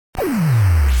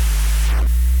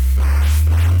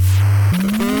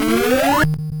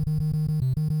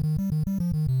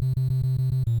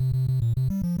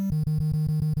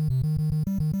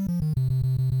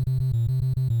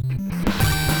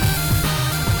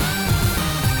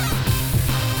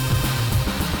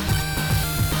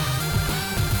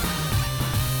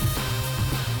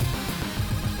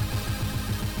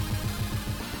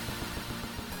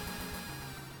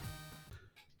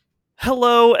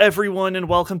Hello, everyone, and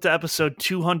welcome to episode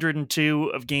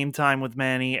 202 of Game Time with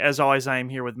Manny. As always, I am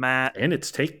here with Matt. And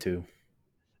it's take two.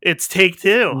 It's take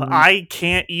two. Mhm. I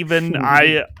can't even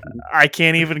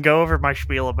go over my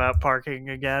spiel about parking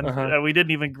again. We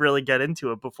didn't even really get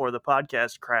into it before the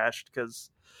podcast crashed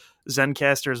because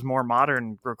Zencaster's more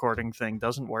modern recording thing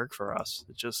doesn't work for us.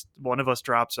 It's just one of us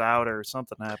drops out or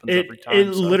something happens every time.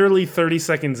 Literally 30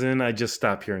 seconds in, I just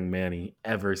stopped hearing Manny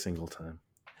every single time.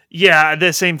 Yeah,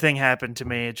 the same thing happened to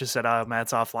me. It just said, "Oh,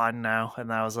 Matt's offline now,"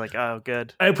 and I was like, "Oh,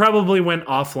 good." I probably went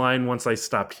offline once I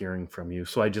stopped hearing from you,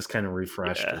 so I just kind of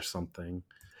refreshed or something.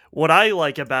 What I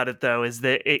like about it, though, is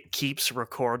that it keeps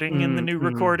recording in the new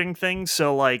recording thing.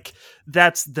 So, like,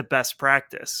 that's the best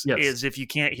practice, is if you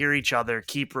can't hear each other,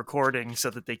 keep recording so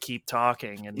that they keep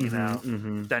talking.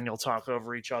 And, then you'll talk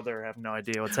over each other, have no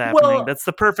idea what's happening. Well, that's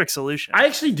the perfect solution. I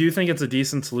actually do think it's a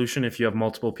decent solution if you have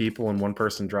multiple people and one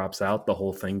person drops out, the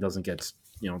whole thing doesn't get,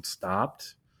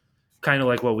 stopped. Kind of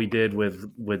like what we did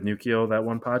with Nukio, that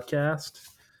one podcast.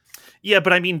 Yeah,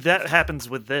 but I mean, that happens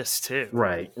with this, too.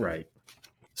 Right.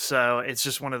 So it's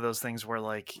just one of those things where,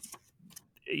 like,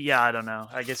 yeah, I don't know.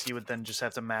 I guess you would then just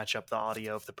have to match up the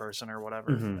audio of the person or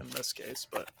whatever in this case.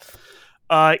 But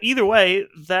either way,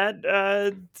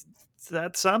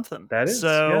 that's something. That is.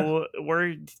 So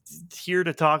we're here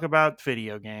to talk about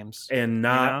video games. And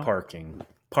not parking.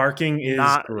 Parking is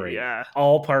great. Yeah.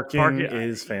 All parking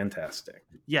is fantastic.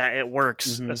 Yeah, it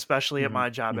works, especially at my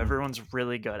job. Everyone's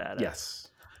really good at it. Yes.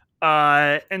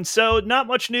 And so not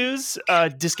much news.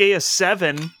 Disgaea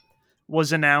 7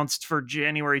 was announced for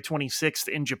January 26th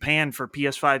in Japan for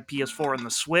PS5, PS4, and the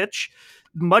Switch.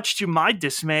 Much to my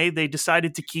dismay, they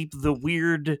decided to keep the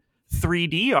weird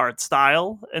 3D art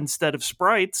style instead of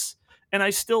sprites, and I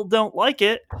still don't like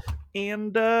it.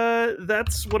 And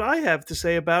that's what I have to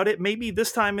say about it. Maybe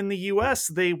this time in the US,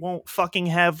 they won't fucking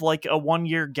have like a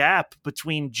 1-year gap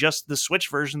between just the Switch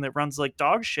version that runs like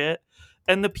dog shit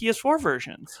and the PS4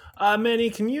 versions. Manny,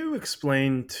 can you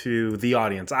explain to the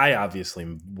audience? I obviously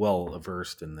am well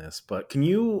versed in this, but can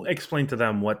you explain to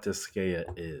them what Disgaea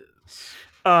is?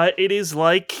 It is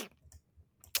like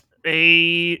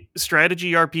a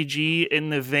strategy RPG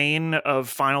in the vein of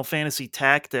Final Fantasy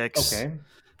Tactics. Okay.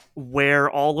 Where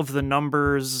all of the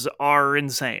numbers are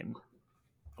insane.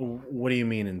 What do you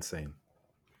mean insane?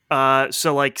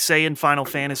 So like, say in Final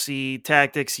Fantasy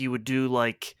Tactics, you would do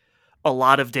like a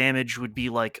lot of damage would be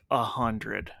like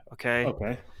 100.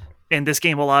 Okay. In this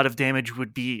game, a lot of damage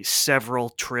would be several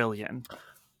trillion.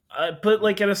 But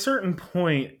like at a certain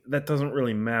point, that doesn't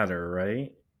really matter,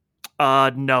 right?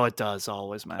 No, it does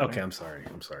always matter. Okay, I'm sorry.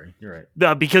 You're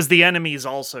right. Because the enemies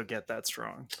also get that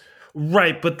strong.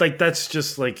 Right, but like that's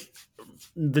just like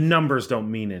the numbers don't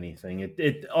mean anything.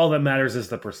 It all that matters is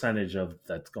the percentage of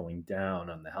that's going down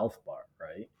on the health bar,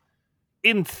 right?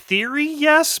 In theory,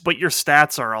 yes, but your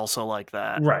stats are also like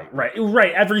that.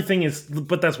 Right. Everything is,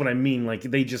 but that's what I mean. Like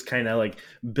they just kind of like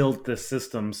built this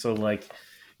system so like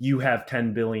you have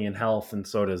 10 billion health, and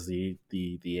so does the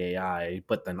AI,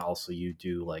 but then also you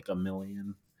do like 1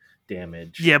 million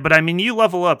damage. Yeah, but I mean, you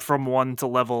level up from 1 to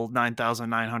level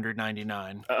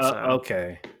 9,999.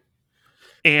 Okay.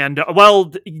 And,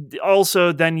 well,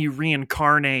 also then you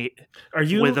reincarnate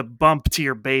with a bump to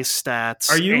your base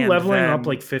stats. Are you leveling up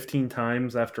like 15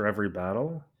 times after every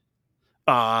battle?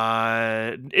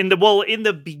 In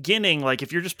the beginning, like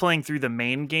if you're just playing through the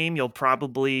main game, you'll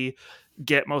probably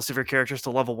get most of your characters to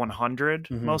level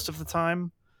 100 most of the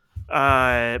time.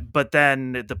 But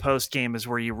then the post game is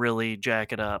where you really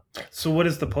jack it up. So what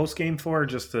is the post game for?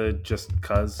 Just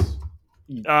cause?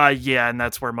 Yeah, and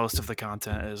that's where most of the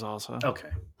content is also.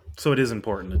 Okay, so it is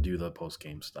important to do the post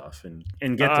game stuff and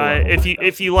get to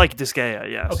if you like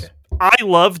Disgaea, yes. Okay. I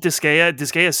love Disgaea.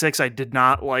 Disgaea 6 I did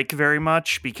not like very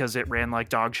much because it ran like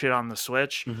dog shit on the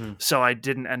Switch, so I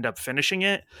didn't end up finishing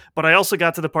it. But I also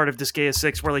got to the part of Disgaea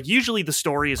 6 where like usually the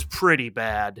story is pretty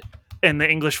bad and the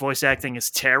English voice acting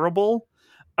is terrible.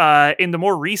 In the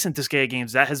more recent Disgaea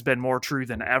games, that has been more true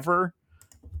than ever.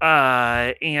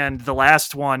 And the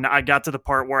last one, I got to the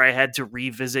part where I had to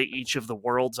revisit each of the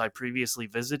worlds I previously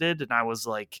visited, and I was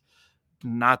like,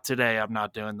 not today, I'm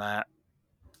not doing that.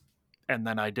 And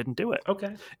then I didn't do it.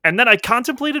 Okay. And then I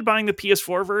contemplated buying the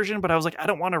PS4 version, but I was like, I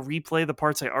don't want to replay the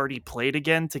parts I already played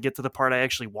again to get to the part I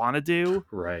actually want to do.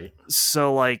 Right.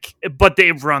 So like, but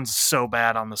they run so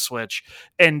bad on the Switch,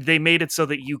 and they made it so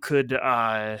that you could,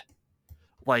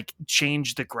 like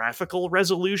change the graphical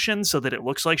resolution so that it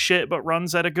looks like shit but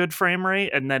runs at a good frame rate,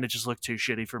 and then it just looked too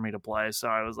shitty for me to play, so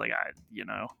I was like, I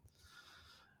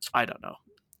don't know.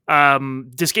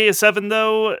 Disgaea 7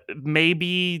 though,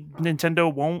 maybe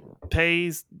Nintendo won't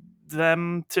pay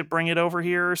them to bring it over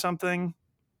here or something.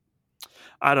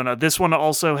 I don't know. This one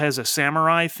also has a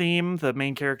samurai theme. The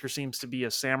main character seems to be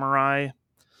a samurai.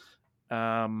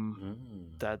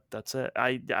 That's it.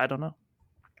 I don't know.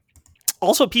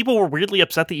 Also, people were weirdly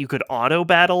upset that you could auto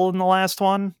battle in the last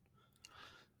one.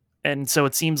 And so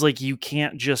it seems like you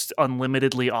can't just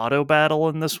unlimitedly auto battle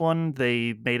in this one.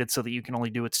 They made it so that you can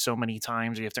only do it so many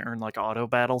times. You have to earn like auto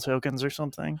battle tokens or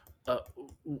something.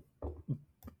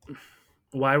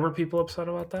 Why were people upset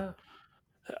about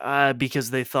that? Because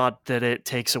they thought that it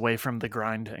takes away from the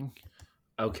grinding.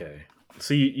 Okay.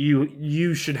 So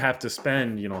you should have to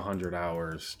spend 100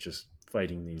 hours just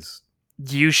fighting these.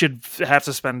 You should have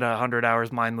to spend 100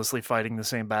 hours mindlessly fighting the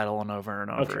same battle and over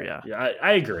and over. Okay. Yeah,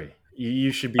 I agree.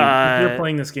 You should be if you're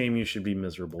playing this game, you should be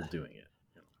miserable doing it.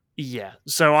 Yeah.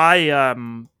 So I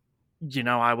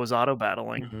was auto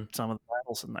battling some of the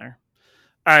battles in there.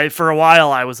 For a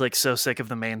while I was like so sick of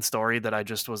the main story that I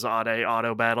just was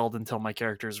auto battled until my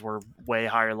characters were way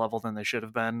higher level than they should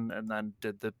have been, and then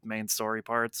did the main story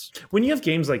parts. When you have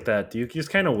games like that, do you just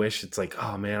kind of wish it's like,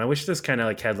 oh man, I wish this kind of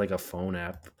like had like a phone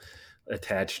app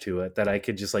attached to it that I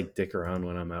could just like dick around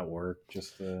when I'm at work?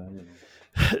 Just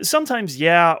sometimes,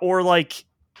 yeah, or like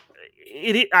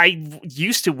I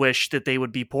used to wish that they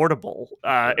would be portable,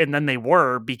 and then they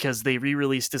were, because they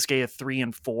re-released Disgaea 3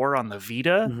 and 4 on the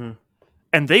Vita,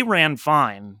 and they ran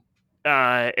fine.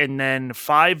 And then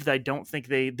 5, I don't think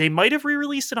they might have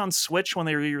re-released it on Switch when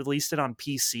they re-released it on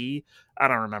PC. I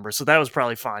don't remember, so that was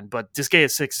probably fine. But Disgaea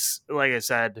 6, like I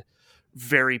said,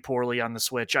 very poorly on the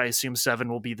Switch. I assume 7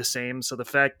 will be the same. So the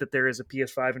fact that there is a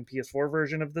PS5 and PS4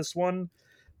 version of this one,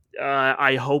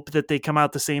 I hope that they come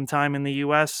out the same time in the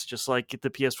US, just like the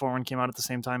PS4 one came out at the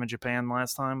same time in Japan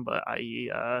last time. But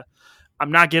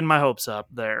I'm not getting my hopes up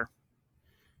there.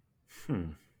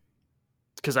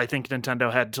 Because I think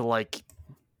Nintendo had to like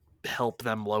help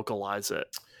them localize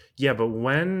it. Yeah, but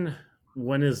when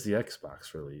is the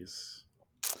Xbox release?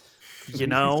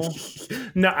 No,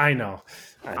 I know.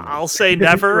 I'll say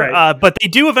never. Right. But they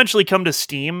do eventually come to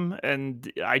Steam, and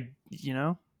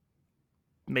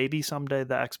maybe someday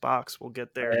the Xbox will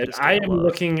get there. I am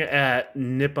looking at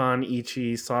Nippon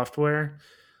Ichi Software.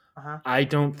 I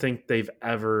don't think they've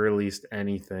ever released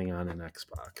anything on an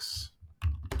Xbox.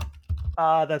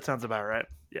 That sounds about right.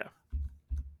 Yeah.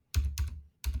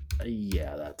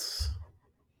 Yeah, that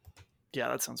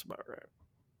sounds about right.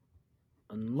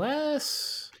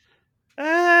 Unless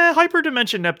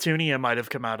Hyperdimension Neptunia might have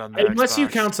come out on the Unless Xbox. You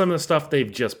count some of the stuff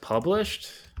they've just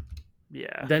published.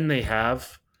 Yeah. Then they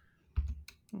have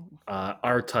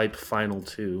R-Type Final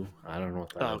 2. I don't know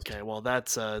what that is. Okay, well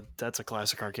that's a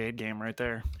classic arcade game right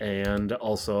there. And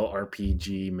also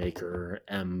RPG Maker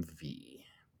MV.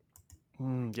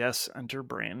 Yes,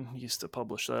 Enterbrain used to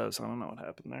publish those. I don't know what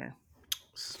happened there.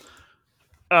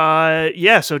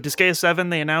 So Disgaea 7,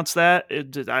 they announced that.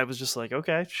 I was just like,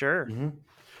 okay, sure.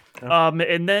 Yeah.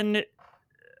 And then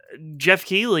Jeff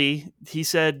Keighley, he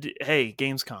said, hey,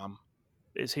 Gamescom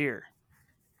is here.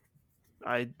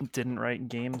 I didn't write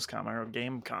Gamescom, I wrote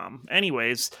Gamecom.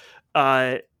 Anyways,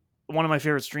 one of my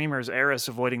favorite streamers, Eris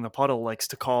Avoiding the Puddle, likes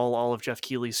to call all of Jeff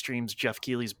Keighley's streams Jeff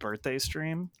Keighley's birthday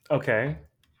stream. Okay.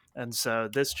 And so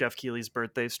this Jeff Keighley's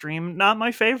birthday stream, not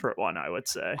my favorite one, I would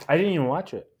say. I didn't even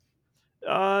watch it.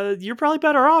 You're probably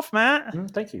better off, Matt.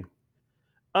 Thank you.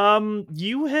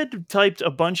 You had typed a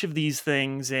bunch of these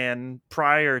things in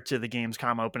prior to the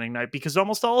Gamescom opening night because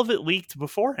almost all of it leaked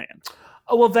beforehand.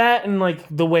 Oh, well, that and like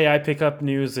the way I pick up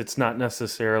news, it's not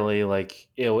necessarily like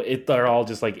they're all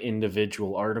just like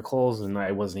individual articles, and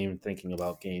I wasn't even thinking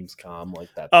about Gamescom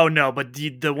like that. Oh no, but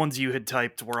the ones you had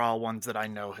typed were all ones that I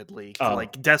know had leaked.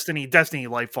 Like Destiny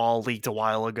Lightfall leaked a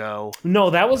while ago. No,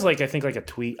 that was like I think like a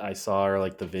tweet I saw or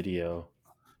like the video.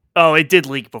 Oh, it did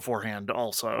leak beforehand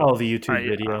also. Oh, the YouTube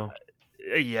video.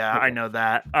 Yeah, okay. I know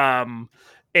that.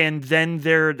 And then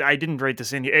I didn't write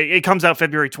this in. It comes out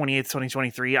February 28th,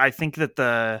 2023. I think that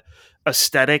the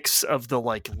aesthetics of the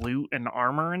like loot and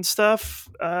armor and stuff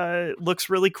looks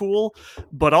really cool.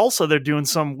 But also they're doing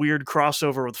some weird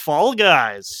crossover with Fall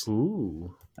Guys.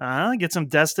 Ooh. Get some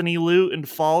Destiny loot and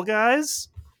Fall Guys.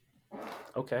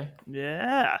 Okay.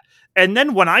 Yeah. And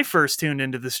then when I first tuned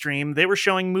into the stream, they were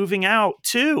showing Moving Out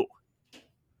 2.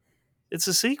 It's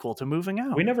a sequel to Moving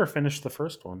Out. We never finished the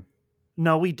first one.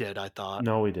 No, we did, I thought.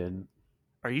 No, we didn't.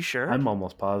 Are you sure? I'm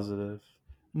almost positive.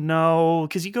 No,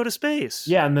 because you go to space.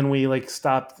 Yeah, and then we like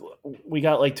stopped. We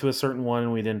got like to a certain one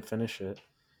and we didn't finish it.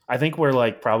 I think we're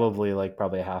like probably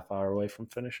a half hour away from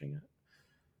finishing it.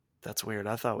 That's weird.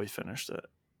 I thought we finished it.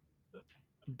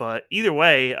 But either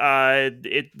way,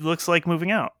 it looks like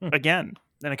Moving Out again.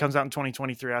 And it comes out in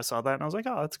 2023. I saw that and I was like,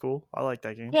 oh, that's cool. I like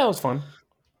that game. Yeah, it was fun.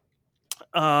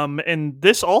 And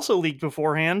this also leaked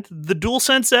beforehand. The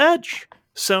DualSense Edge,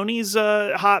 Sony's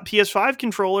hot PS5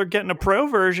 controller, getting a pro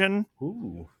version.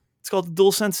 Ooh. It's called the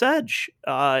DualSense Edge.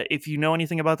 If you know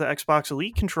anything about the Xbox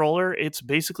Elite controller, it's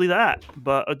basically that,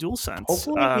 but a DualSense.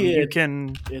 Hopefully, you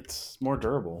can, it's more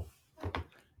durable.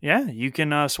 yeah, you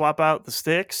can swap out the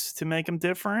sticks to make them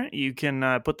different. You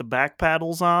can put the back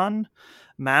paddles on,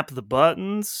 map the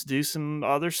buttons, do some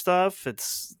other stuff.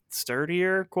 It's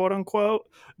sturdier, quote unquote.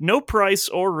 No price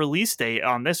or release date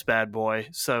on this bad boy,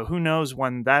 so who knows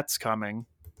when that's coming.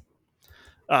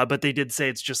 But they did say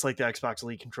it's just like the Xbox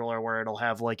Elite controller, where it'll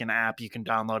have like an app you can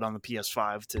download on the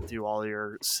PS5 to do all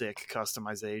your sick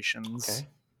customizations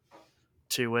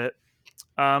to it.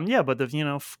 Yeah, but the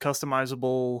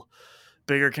customizable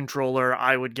bigger controller,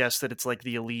 I would guess that it's like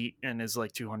the Elite and is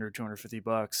like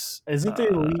 $200-250. Isn't the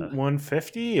Elite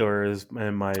 150 or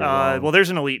am I wrong? Well, there's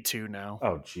an Elite 2 now.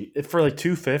 Oh, gee, for like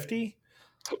 250?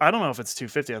 I don't know if it's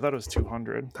 250. I thought it was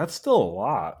 200. That's still a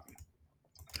lot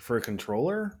for a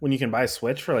controller when you can buy a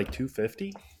Switch for like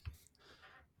 250.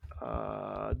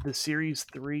 The Series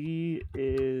 3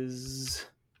 is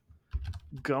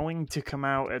going to come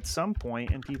out at some point,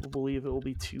 and people believe it will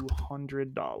be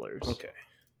 $200. Okay.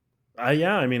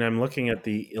 Yeah, I mean, I'm looking at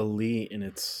the Elite, and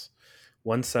it's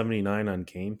 $179 on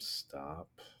GameStop.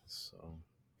 So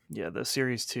yeah, the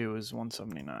Series 2 is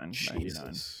 $179.99.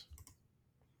 Jesus.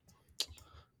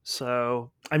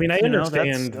 So I mean, I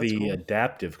understand that's the cool.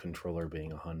 adaptive controller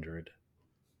being $100,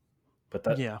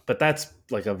 but Yeah. but that's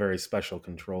like a very special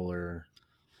controller.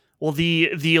 Well, the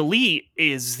Elite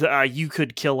is you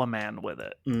could kill a man with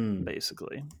it.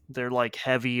 Basically, they're like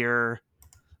heavier.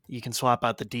 You can swap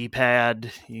out the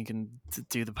D-pad. You can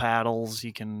do the paddles.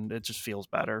 It just feels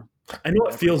better. I know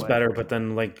it feels better, but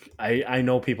then like I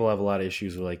know people have a lot of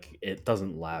issues with like it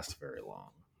doesn't last very long.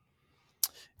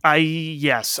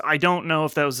 I don't know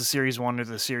if that was the Series 1 or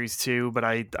the Series 2, but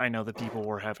I know that people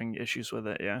were having issues with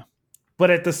it, yeah.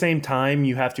 But at the same time,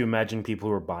 you have to imagine people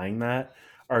who are buying that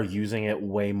are using it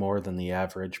way more than the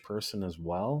average person as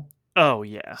well. Oh,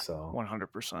 yeah. So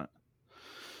 100%.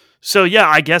 So, yeah,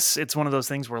 I guess it's one of those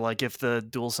things where, like, if the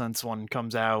DualSense one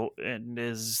comes out and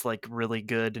is, like, really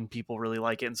good and people really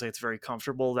like it and say it's very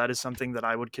comfortable, that is something that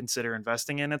I would consider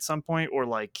investing in at some point, or,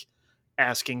 like,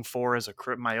 asking for as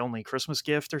my only Christmas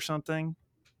gift or something.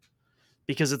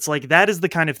 Because it's like, that is the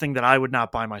kind of thing that I would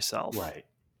not buy myself. Right.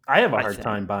 I have a hard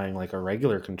time buying, like, a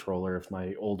regular controller if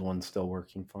my old one's still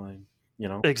working fine. You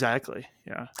know? Exactly.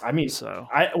 Yeah. I mean,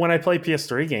 when I play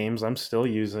PS3 games, I'm still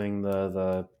using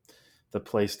the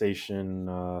PlayStation.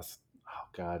 Oh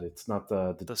God, it's not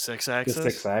the 6-axis. The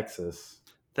 6-axis.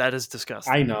 That is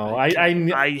disgusting. I know.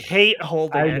 I hate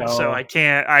holding it, so I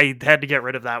can't. I had to get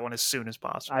rid of that one as soon as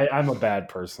possible. I'm a bad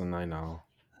person. I know.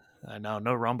 I know.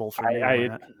 No rumble for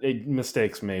you.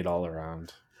 Mistakes made all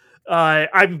around.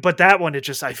 But that one,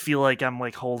 I feel like I'm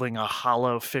like holding a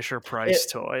hollow Fisher Price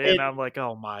toy, and I'm like,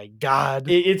 oh my God.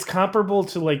 It's comparable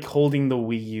to like holding the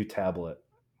Wii U tablet,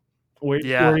 where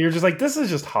you're just like, this is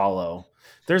just hollow.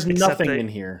 There's nothing in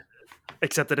here.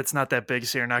 Except that it's not that big,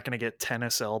 so you're not going to get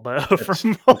tennis elbow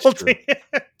from holding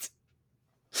it.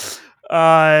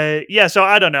 Yeah, so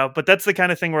I don't know, but that's the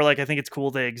kind of thing where like I think it's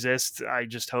cool they exist. I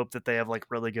just hope that they have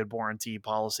like really good warranty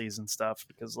policies and stuff,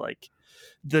 because like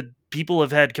the people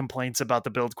have had complaints about the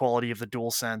build quality of the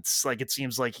DualSense. Like it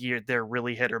seems like they're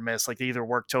really hit or miss. Like they either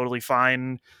work totally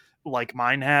fine, like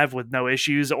mine have, with no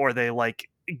issues, or they like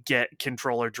get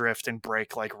controller drift and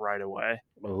break like right away.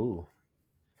 Oh.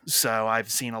 So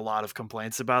I've seen a lot of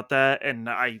complaints about that, and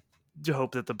I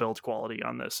hope that the build quality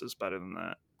on this is better than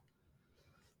that.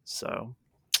 So,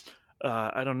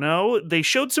 I don't know. They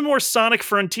showed some more Sonic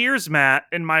Frontiers, Matt,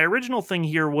 and my original thing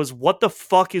here was, what the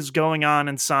fuck is going on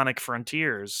in Sonic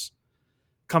Frontiers?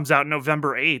 Comes out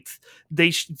November 8th.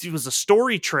 It was a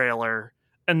story trailer,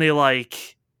 and they,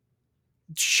 like,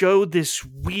 showed this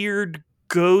weird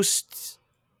ghost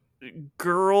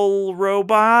girl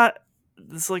robot.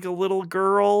 It's like a little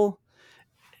girl.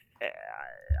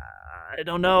 I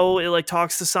don't know. It like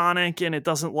talks to Sonic and it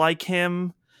doesn't like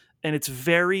him. And it's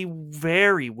very,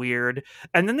 very weird.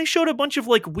 And then they showed a bunch of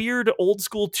like weird old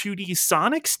school 2D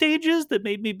Sonic stages that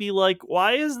made me be like,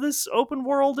 why is this open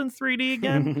world in 3D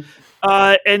again?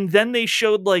 And then they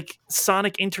showed like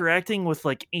Sonic interacting with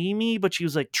like Amy, but she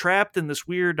was like trapped in this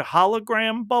weird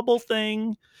hologram bubble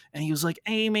thing. And he was like,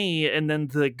 Amy. And then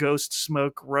the ghost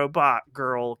smoke robot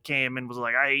girl came and was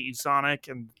like, I hate you, Sonic.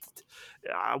 And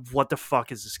what the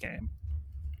fuck is this game?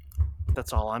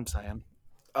 That's all I'm saying.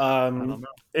 I don't know.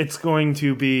 It's going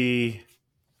to be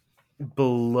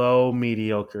below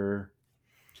mediocre.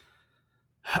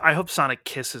 I hope Sonic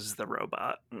kisses the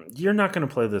robot. You're not going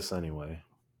to play this anyway.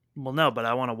 Well, no, but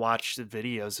I want to watch the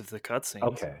videos of the cutscenes.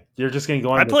 Okay, you're just gonna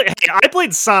go on. I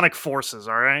played Sonic Forces.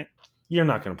 All right. You're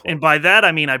not gonna play. And by that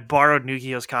I mean I borrowed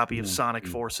Nukio's copy of Sonic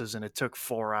Forces, and it took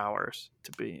 4 hours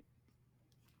to beat.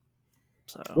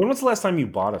 So when was the last time you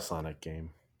bought a Sonic game?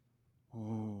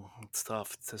 ooh, it's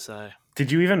tough to say.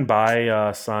 Did you even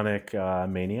buy Sonic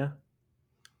Mania?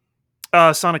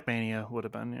 Sonic Mania would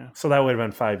have been, yeah. So that would have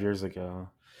been 5 years ago.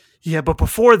 Yeah, but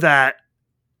before that,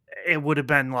 it would have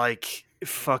been like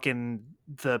fucking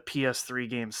the PS3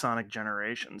 game Sonic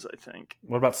Generations, I think.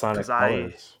 What about Sonic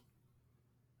Colors?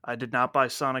 I did not buy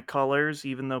Sonic Colors,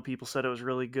 even though people said it was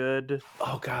really good.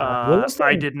 Oh god,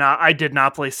 I did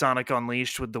not play Sonic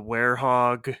Unleashed with the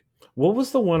Werehog. What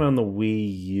was the one on the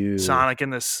Wii U? Sonic in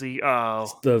the Sea. Oh,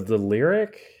 the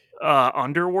lyric.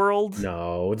 Underworld.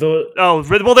 No,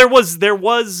 well, there was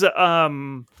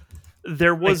Boom.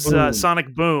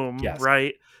 Sonic Boom, yes.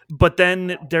 Right? But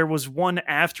then there was one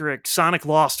after it, Sonic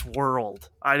Lost World.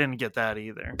 I didn't get that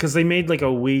either. Because they made like a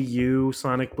Wii U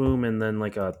Sonic Boom and then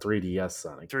like a 3DS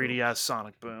Sonic 3DS Boom.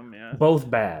 Sonic Boom, yeah. Both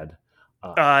bad.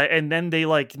 And then they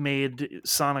like made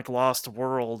Sonic Lost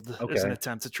World as an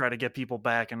attempt to try to get people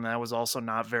back, and that was also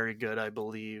not very good, I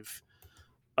believe.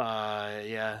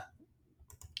 Yeah.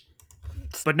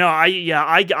 But no,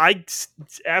 I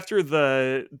after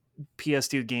the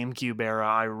PS2 GameCube era,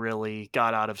 I really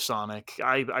got out of Sonic.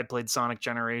 I played Sonic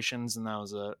Generations, and that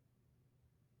was it.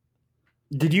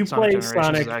 Did you play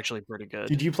Sonic? Was actually pretty good.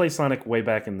 Did you play Sonic way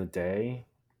back in the day?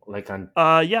 Like on?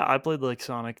 Yeah, I played like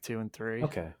Sonic 2 and 3.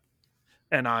 Okay.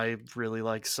 And I really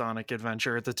liked Sonic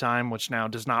Adventure at the time, which now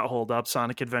does not hold up.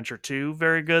 Sonic Adventure 2,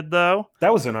 very good though.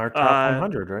 That was in our top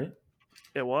 100, right?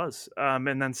 It was.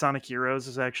 And then Sonic Heroes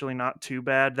is actually not too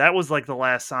bad. That was like the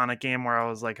last Sonic game where I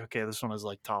was like, okay, this one is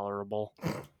like tolerable.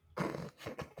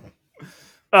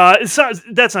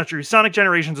 That's not true. Sonic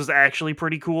Generations was actually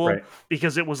pretty cool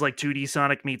because it was like 2D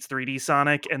Sonic meets 3D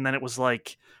Sonic, and then it was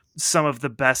like some of the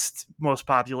best, most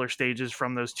popular stages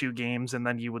from those two games, and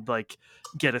then you would like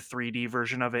get a 3D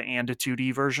version of it and a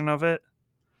 2D version of it.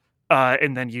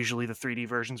 And then usually the 3D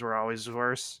versions were always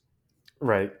worse.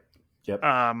 Right. Yep.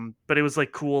 But it was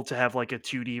like cool to have like a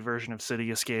 2D version of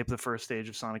City Escape, the first stage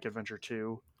of Sonic Adventure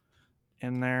 2,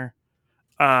 in there.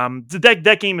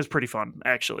 That game is pretty fun,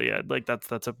 actually. Yeah, like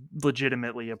that's a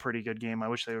legitimately a pretty good game. I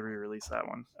wish they would re-release that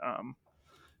one.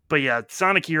 But yeah,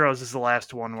 Sonic Heroes is the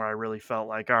last one where I really felt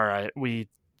like, all right,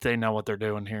 they know what they're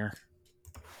doing here.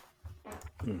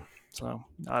 So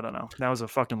I don't know. That was a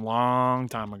fucking long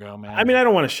time ago, man. I mean, I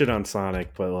don't want to shit on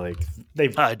Sonic, but like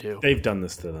they've done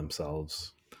this to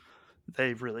themselves.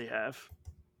 They really have.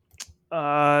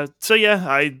 So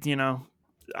yeah,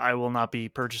 I will not be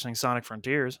purchasing Sonic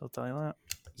Frontiers. I'll tell you that.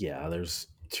 Yeah, there's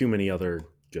too many other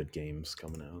good games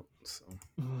coming out. So.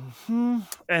 Mm-hmm.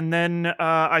 And then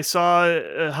I saw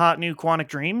a hot new Quantic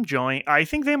Dream joint. I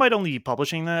think they might only be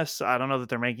publishing this. I don't know that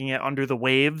they're making it. Under the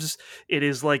Waves. It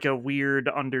is like a weird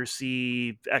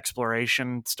undersea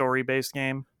exploration story-based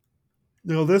game.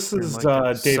 No, this is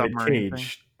like David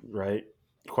Cage, right?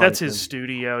 That's his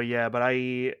studio, yeah. But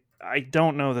I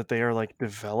don't know that they are like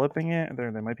developing it. They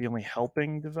might be only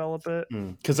helping develop it.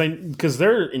 Because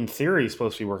they're in theory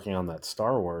supposed to be working on that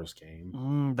Star Wars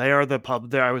game. They are the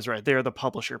I was right. They are the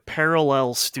publisher.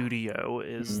 Parallel Studio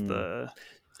is the.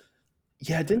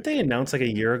 Yeah, didn't they announce like a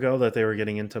year ago that they were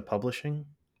getting into publishing?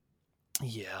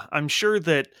 Yeah, I'm sure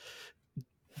that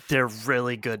they're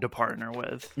really good to partner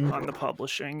with on the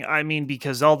publishing. I mean,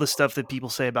 because all the stuff that people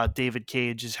say about David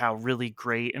Cage is how really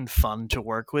great and fun to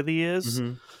work with he is.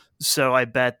 Mm-hmm. So I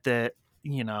bet that,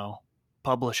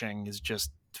 publishing is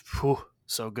just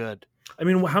so good. I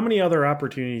mean, how many other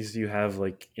opportunities do you have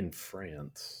like in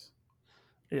France?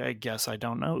 Yeah, I guess I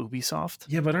don't know. Ubisoft?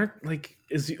 Yeah, but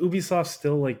is Ubisoft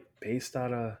still like based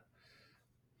out of...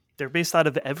 They're based out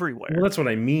of everywhere. Well, that's what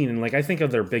I mean. And like, I think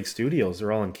of their big studios,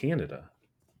 they're all in Canada.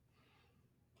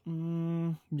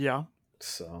 Yeah.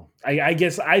 So I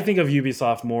guess I think of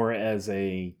Ubisoft more as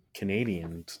a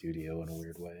Canadian studio in a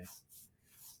weird way.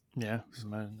 Yeah.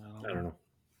 I don't know.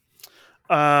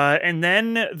 And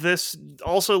then this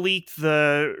also leaked.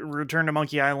 The Return to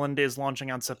Monkey Island is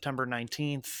launching on September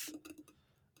 19th.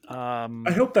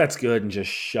 I hope that's good and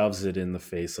just shoves it in the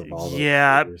face of all those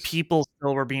players. People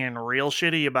still were being real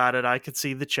shitty about it. I could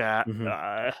see the chat.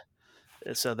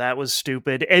 So that was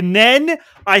stupid. And then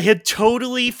I had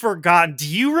totally forgotten. Do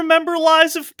you remember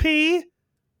Lies of P?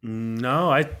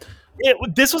 No,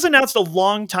 this was announced a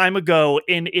long time ago,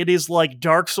 and it is like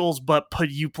Dark Souls, but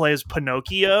you play as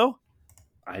Pinocchio.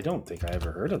 I don't think I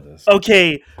ever heard of this.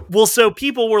 Okay, well, so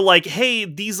people were like, hey,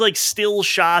 these like still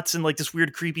shots and like this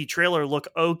weird creepy trailer look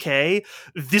okay.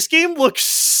 This game looks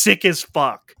sick as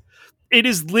fuck. It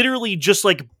is literally just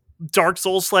like Dark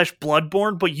Souls /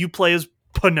 Bloodborne, but you play as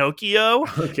Pinocchio,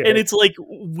 Okay. and it's like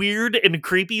weird and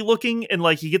creepy looking, and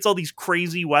like he gets all these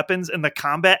crazy weapons, and the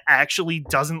combat actually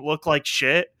doesn't look like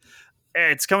shit.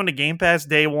 It's coming to Game Pass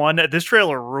day one. This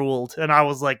trailer ruled, and I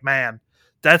was like, man,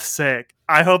 that's sick.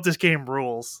 I hope this game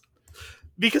rules.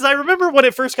 Because I remember when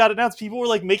it first got announced, people were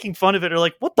like making fun of it. Or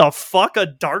like, what the fuck? A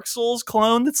Dark Souls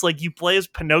clone that's like you play as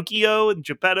Pinocchio and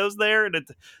Geppetto's there? And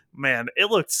man, it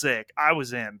looked sick. I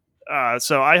was in.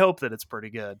 So I hope that it's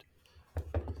pretty good.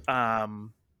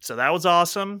 So that was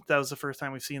awesome. That was the first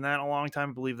time we've seen that in a long time.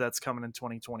 I believe that's coming in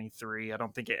 2023. I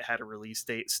don't think it had a release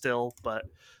date still, but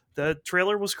the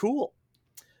trailer was cool.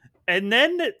 And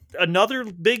then another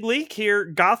big leak here,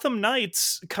 Gotham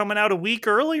Knights coming out a week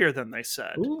earlier than they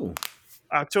said. Ooh.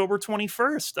 October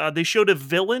 21st. They showed a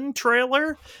villain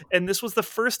trailer, and this was the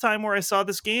first time where I saw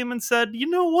this game and said, you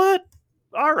know what?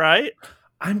 All right.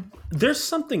 There's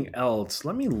something else.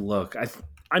 Let me look.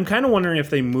 I'm kind of wondering if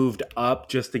they moved up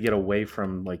just to get away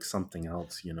from like something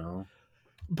else, you know?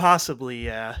 Possibly,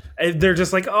 yeah. They're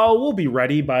just like, oh, we'll be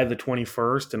ready by the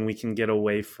 21st and we can get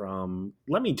away from...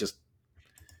 Let me just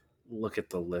look at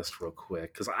the list real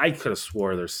quick, because I could have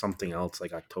swore there's something else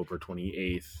like October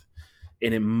 28th.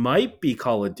 And it might be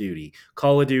Call of Duty.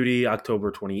 Call of Duty,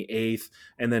 October 28th.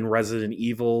 And then Resident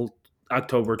Evil,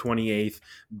 October 28th.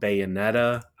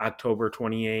 Bayonetta, October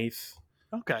 28th.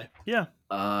 Okay, yeah.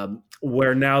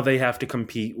 Where now they have to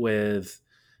compete with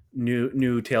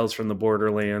new Tales from the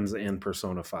Borderlands and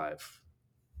Persona 5.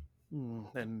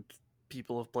 And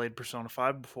people have played Persona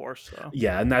 5 before, so...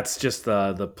 Yeah, and that's just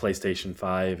the PlayStation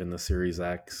 5 and the Series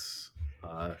X.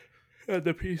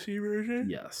 The PC version?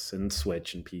 Yes, and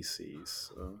Switch and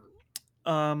PCs.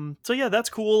 So yeah, that's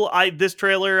cool. This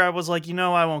trailer, I was like,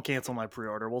 I won't cancel my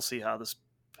pre-order. We'll see how this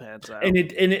pans out. And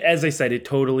it, as I said, it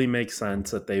totally makes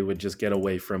sense that they would just get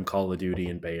away from Call of Duty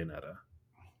and Bayonetta.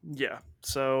 Yeah,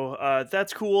 so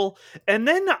that's cool. And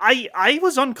then I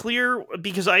was unclear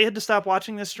because I had to stop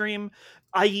watching this stream.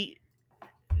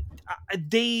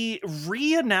 They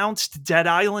re-announced Dead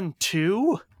Island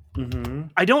 2. Mm-hmm.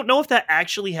 I don't know if that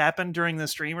actually happened during the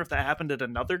stream or if that happened at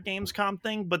another Gamescom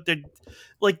thing, but Dead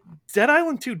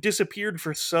Island 2 disappeared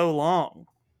for so long.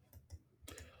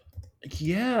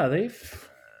 Yeah, they've...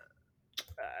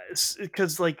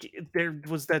 Because there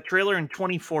was that trailer in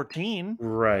 2014.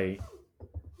 Right.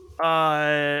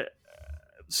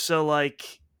 So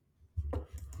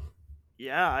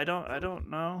yeah, I don't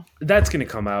know. That's gonna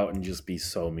come out and just be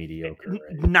so mediocre. Right?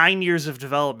 9 years of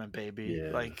development, baby.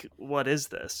 Yeah. What is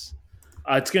this?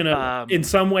 It's gonna. In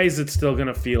some ways, it's still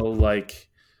gonna feel like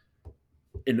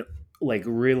an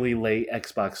really late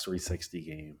Xbox 360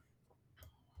 game.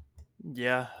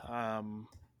 Yeah.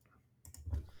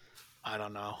 I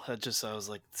don't know. I was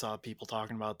saw people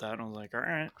talking about that, and I was like, all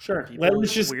right, sure.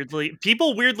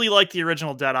 People weirdly like the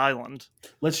original Dead Island.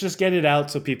 Let's just get it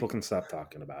out so people can stop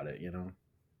talking about it. Yeah.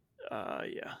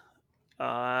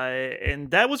 And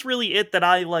that was really it that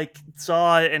I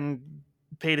saw and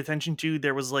paid attention to.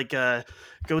 There was a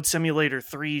Goat Simulator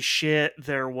 3 shit.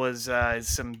 There was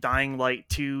some Dying Light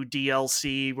 2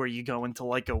 DLC where you go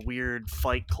into a weird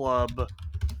fight club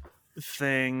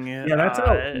thing. Yeah, that's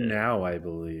out now, I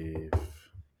believe.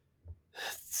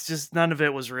 It's just none of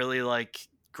it was really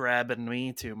grabbing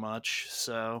me too much.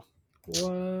 So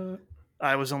what?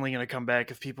 I was only gonna come back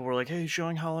if people were like, "Hey,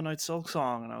 showing Hollow Knight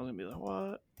Silksong," and I was gonna be like,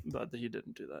 "What?" But he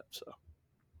didn't do that. So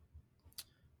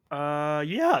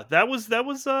yeah, that was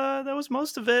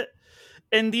most of it.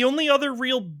 And the only other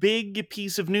real big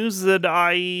piece of news that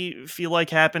I feel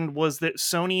like happened was that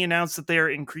Sony announced that they are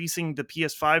increasing the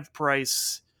PS5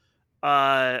 price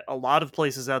a lot of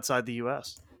places outside the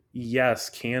US. Yes,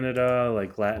 Canada,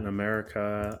 Latin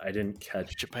America. I didn't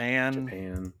catch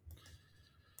Japan.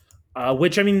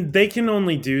 Which, I mean, they can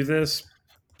only do this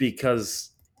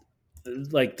because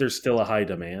there's still a high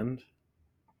demand.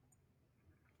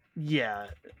 Yeah.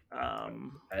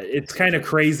 It's kind of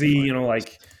crazy,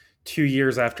 2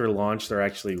 years after launch, they're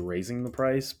actually raising the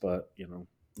price, but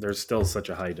there's still such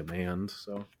a high demand.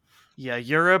 So yeah,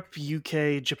 Europe,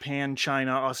 UK, Japan,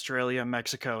 China, Australia,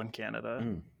 Mexico, and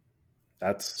Canada.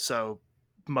 That's so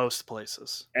most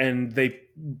places. And they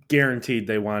guaranteed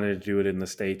they wanted to do it in the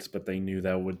States, but they knew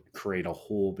that would create a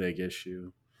whole big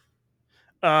issue.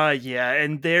 Yeah,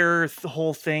 and their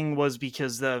whole thing was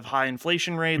because of high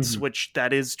inflation rates, which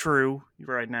that is true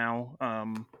right now.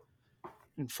 High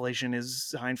inflation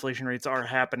rates are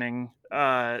happening.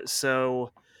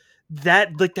 So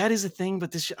that is a thing,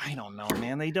 but this, I don't know,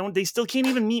 man. They still can't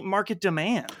even meet market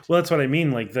demand. Well, that's what I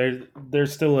mean.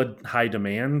 There's still a high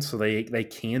demand, so they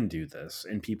can do this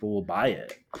and people will buy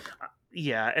it.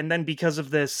 yeah, and then because of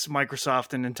this,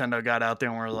 Microsoft and Nintendo got out there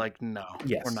and were like, no,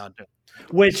 Yes. we're not doing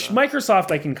it. Which So,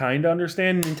 Microsoft I can kind of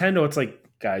understand. Nintendo, it's like,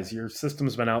 guys, your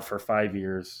system's been out for 5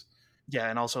 years. yeah,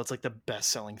 and also it's like the best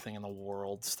selling thing in the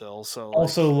world still. So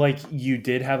Also, like, you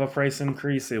did have a price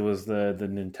increase. It was the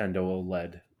Nintendo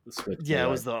OLED, the Switch yeah, it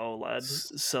OLED. was the OLED.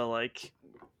 So like,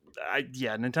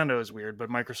 Nintendo is weird, but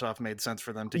Microsoft made sense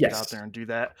for them to get out Yes. there and do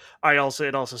that. It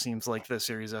also seems like the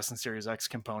Series S and Series X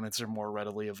components are more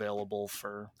readily available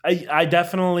for I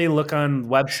definitely look on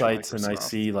websites and I Microsoft.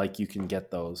 see like you can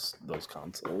get those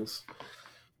consoles.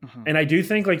 Mhm. And I do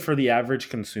think like for the average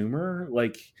consumer,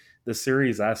 like the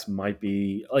Series S might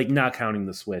be like, not counting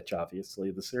the Switch,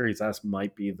 obviously, the Series S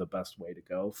might be the best way to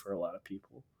go for a lot of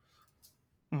people.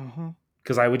 Mm-hmm.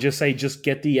 Because I would just say just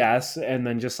get the S and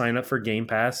then just sign up for Game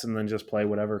Pass and then just play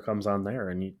whatever comes on there.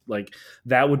 And you, like,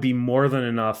 that would be more than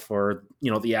enough for,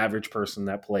 the average person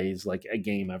that plays like a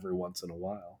game every once in a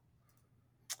while.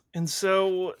 And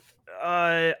so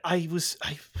I was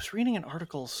reading an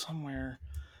article somewhere.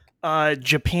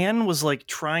 Japan was like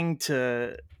trying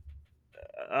to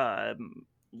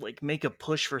like make a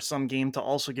push for some game to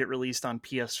also get released on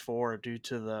PS4 due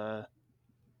to the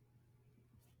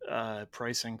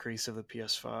price increase of the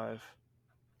PS5.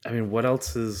 I mean, what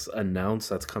else is announced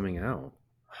that's coming out?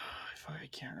 I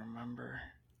can't remember.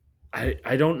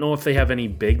 I don't know if they have any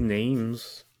big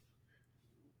names.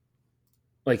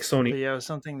 Like Sony. But yeah, it was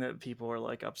something that people were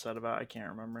like upset about. I can't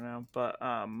remember now. But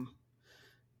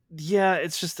yeah,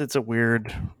 it's a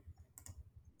weird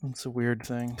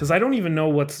thing. Because I don't even know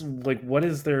what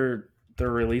is their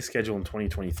release schedule in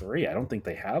 2023. I don't think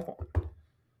they have one.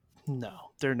 No,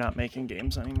 they're not making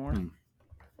games anymore.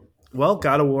 Well,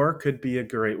 God of War could be a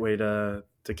great way to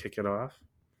kick it off.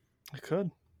 It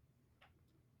could.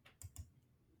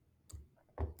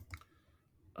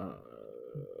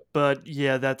 But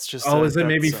yeah, that's just. Oh, is it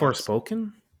maybe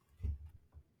Forspoken?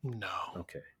 No.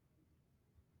 Okay.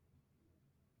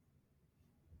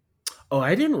 Oh,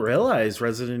 I didn't realize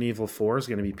Resident Evil 4 is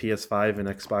going to be PS5 and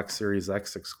Xbox Series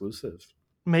X exclusive.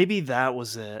 Maybe that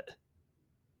was it.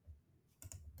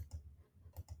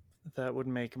 That would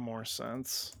make more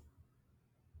sense.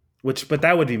 But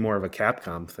that would be more of a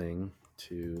Capcom thing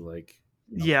to like.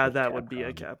 Yeah, that would be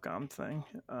a Capcom thing.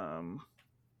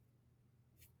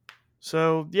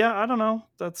 So yeah, I don't know.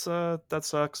 That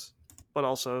sucks, but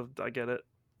also I get it.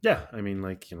 Yeah, I mean,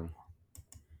 like,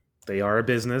 they are a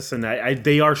business, and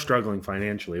they are struggling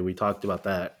financially. We talked about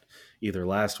that either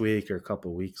last week or a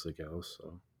couple weeks ago.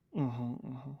 So,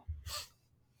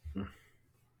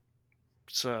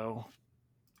 So,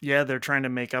 yeah, they're trying to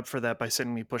make up for that by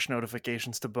sending me push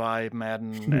notifications to buy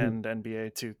Madden and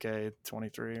NBA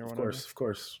 2K23 or whatever. Of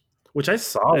course. Which I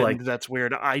saw, and like, that's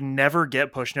weird. I never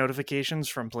get push notifications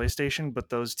from PlayStation, but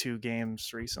those two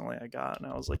games recently I got,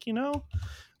 and I was like,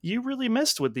 you really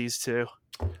missed with these two.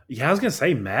 Yeah, I was gonna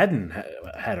say Madden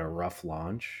had a rough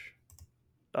launch.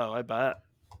 Oh, I bet.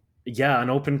 Yeah, on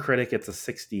OpenCritic it's a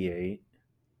 68,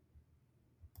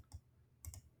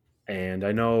 and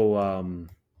I know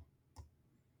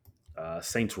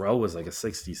Saints Row was like a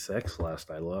 66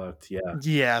 last I looked.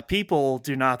 Yeah, people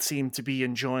do not seem to be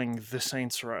enjoying the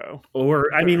Saints Row.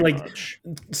 Or I mean, like, much.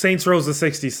 Saints Row's a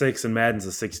 66 and Madden's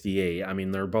a 68. I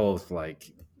mean, they're both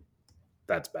like,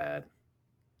 that's bad.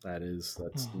 That's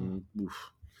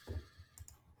oof.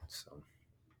 So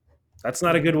that's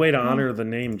not a good way to honor the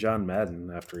name John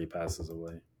Madden after he passes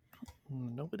away.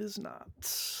 No, it is not.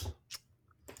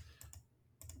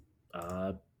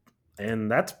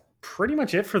 And that's pretty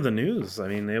much it for the news. I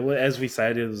mean, as we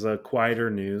said, it was a quieter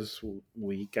news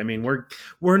week. I mean,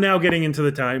 we're now getting into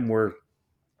the time where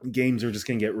games are just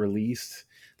going to get released.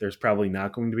 There's probably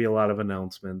not going to be a lot of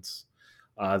announcements.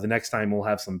 The next time we'll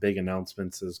have some big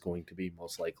announcements is going to be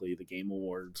most likely the Game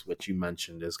Awards, which you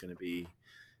mentioned is going to be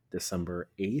December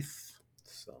 8th.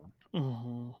 So,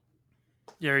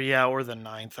 yeah, or the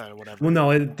 9th or whatever. Well,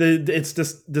 no, it's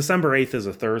December 8th is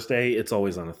a Thursday. It's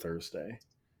always on a Thursday.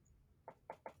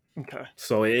 Okay.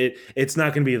 So it's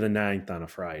not going to be the 9th on a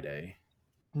Friday.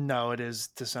 No, it is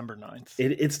December 9th.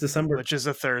 It's December, which is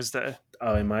a Thursday.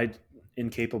 Am I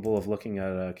incapable of looking at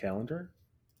a calendar?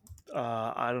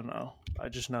 I don't know. I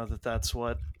just know that that's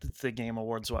what the Game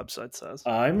Awards website says.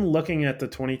 I'm looking at the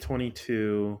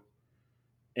 2022,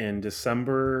 and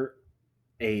December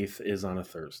 8th is on a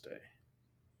Thursday.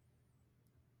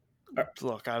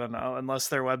 Look, I don't know. Unless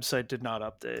their website did not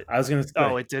update. I was going to say.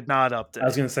 Oh, it did not update. I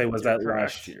was going to say, was that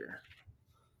correct. Last year?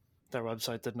 Their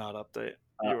website did not update.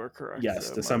 You were correct.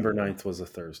 Yes, December 9th was a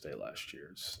Thursday last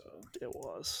year. So it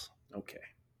was. Okay.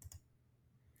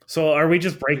 So are we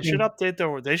just breaking? They should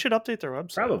update their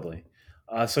website. Probably.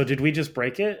 So did we just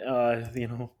break it?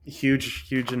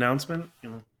 Huge announcement.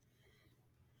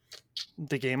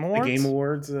 The Game The Game Awards?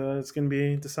 Awards. It's going to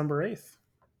be December 8th.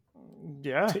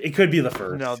 Yeah. It could be the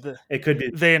first. No, it could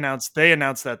be. They announced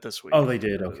that this week. Oh, they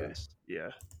did. Okay. Yeah.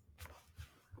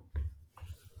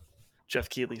 Jeff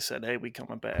Keighley said, "Hey, we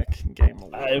coming back." Game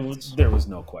Awards. There was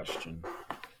no question.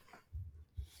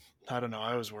 I don't know.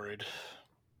 I was worried.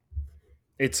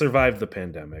 It survived the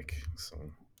pandemic, so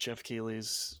Jeff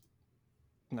Keighley's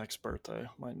next birthday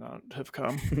might not have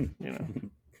come.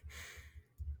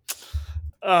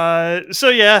 So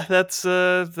yeah, that's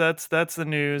the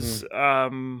news.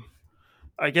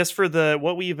 I guess for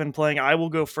what we've been playing, I will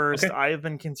go first. Okay. I have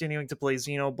been continuing to play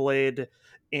Xenoblade,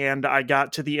 and I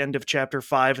got to the end of chapter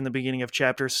 5 and the beginning of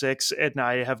chapter 6, and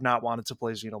I have not wanted to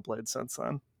play Xenoblade since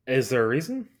then. Is there a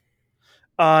reason?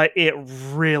 It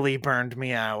really burned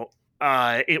me out.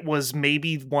 It was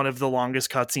maybe one of the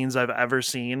longest cutscenes I've ever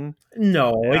seen.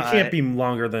 No, it can't be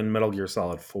longer than Metal Gear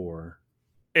Solid 4.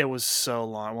 It was so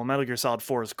long. Well, Metal Gear Solid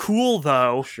 4 is cool,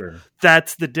 though. Sure.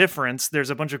 That's the difference. There's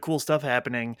a bunch of cool stuff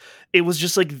happening. It was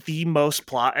just like the most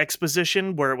plot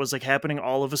exposition where it was like happening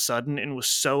all of a sudden and was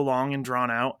so long and drawn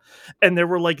out. And there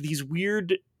were like these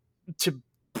weird, to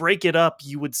break it up,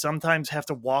 you would sometimes have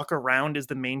to walk around as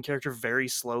the main character very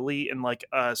slowly in like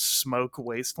a smoke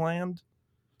wasteland.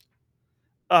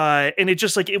 And it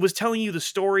just like, it was telling you the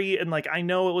story, and like, I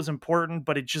know it was important,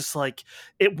 but it just like,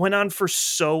 it went on for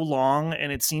so long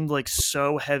and it seemed like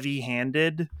so heavy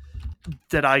handed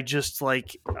that I just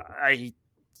like, I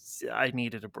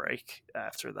needed a break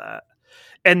after that.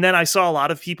 And then I saw a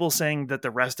lot of people saying that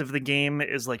the rest of the game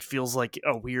is like, feels like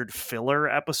a weird filler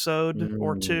episode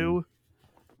or two.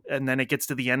 And then it gets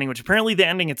to the ending, which apparently the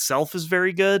ending itself is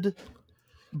very good.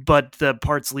 But the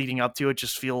parts leading up to it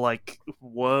just feel like,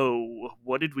 whoa,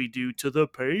 what did we do to the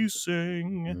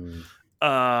pacing?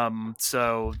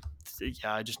 So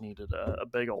yeah, I just needed a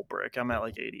big old break. I'm at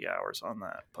like 80 hours on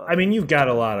that. But I mean, you've got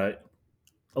a lot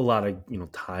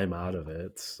of time out of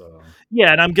it. So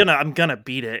yeah, and I'm gonna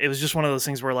beat it. It was just one of those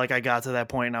things where like I got to that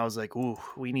point and I was like, ooh,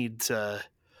 we need to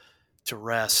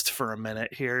rest for a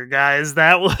minute here, guys.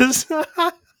 That was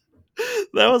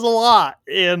that was a lot,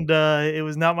 and it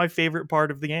was not my favorite part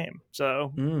of the game.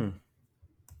 So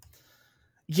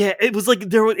yeah, it was like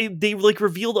they like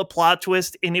revealed a plot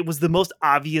twist, and it was the most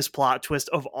obvious plot twist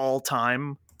of all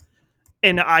time.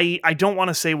 And I don't want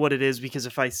to say what it is, because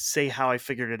if I say how I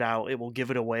figured it out, it will give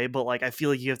it away. But like, I feel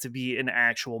like you have to be an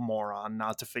actual moron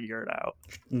not to figure it out.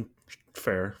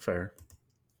 Fair.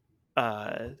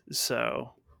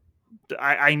 So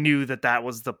I knew that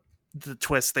was the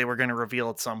twist they were going to reveal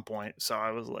at some point, so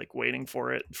I was like waiting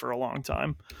for it for a long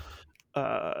time.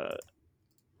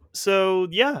 So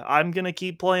yeah, I'm gonna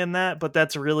keep playing that, but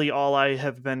that's really all I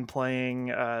have been playing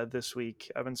this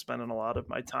week. I've been spending a lot of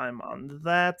my time on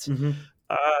that.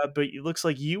 But it looks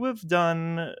like you have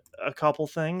done a couple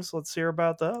things. Let's hear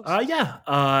about those.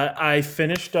 I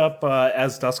finished up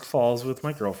As Dusk Falls with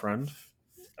my girlfriend.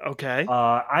 Okay.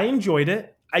 I enjoyed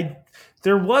it.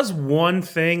 There was one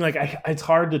thing, like it's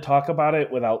hard to talk about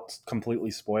it without completely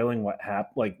spoiling what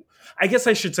happened. Like, I guess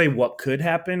I should say what could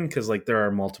happen, because like there are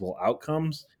multiple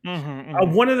outcomes.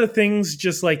 One of the things,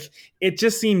 just like, it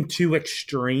just seemed too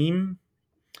extreme.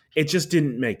 It just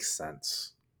didn't make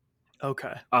sense.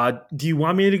 Okay. Do you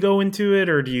want me to go into it,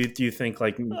 or do you think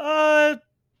like?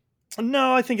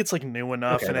 No, I think it's like new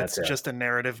enough, and it's just a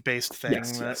narrative-based thing.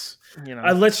 Yes.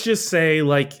 Let's just say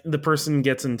like the person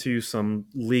gets into some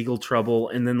legal trouble,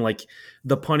 and then like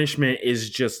the punishment is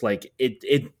just like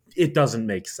it doesn't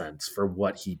make sense for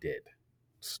what he did.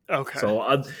 Okay.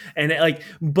 So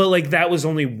but like that was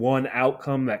only one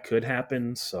outcome that could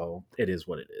happen, so it is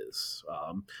what it is.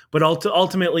 But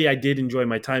ultimately, I did enjoy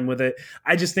my time with it.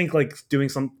 I just think like doing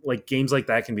some like games like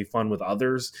that can be fun with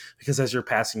others, because as you're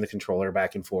passing the controller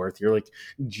back and forth, you're like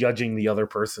judging the other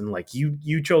person, like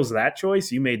you chose that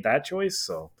choice, you made that choice.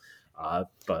 So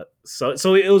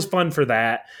so it was fun for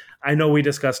that. I know we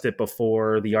discussed it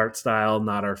before. The art style,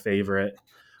 not our favorite.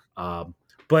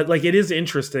 But like, it is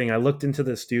interesting. I looked into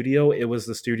the studio. It was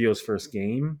the studio's first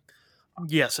game.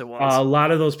 Yes, it was. A lot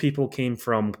of those people came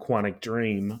from Quantic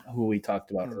Dream, who we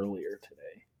talked about earlier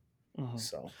today.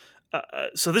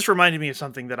 So this reminded me of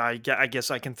something that I guess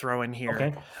I can throw in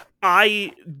here.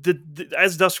 Okay.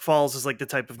 As Dusk Falls is like the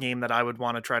type of game that I would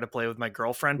want to try to play with my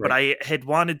girlfriend, but I had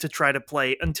wanted to try to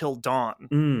play Until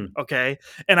Dawn. Okay.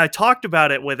 And I talked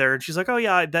about it with her, and she's like, oh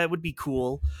yeah, that would be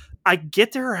cool. I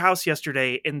get to her house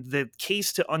yesterday, and the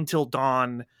case to Until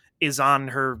Dawn is on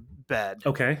her bed.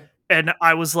 Okay. And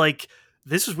I was like,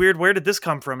 this is weird. Where did this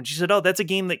come from? And she said, oh, that's a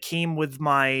game that came with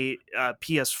my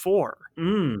PS4.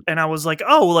 Mm. And I was like,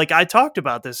 oh, like I talked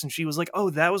about this. And she was like, oh,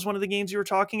 that was one of the games you were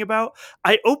talking about.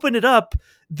 I open it up.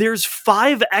 There's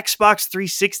 5 Xbox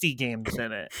 360 games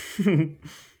in it.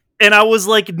 And I was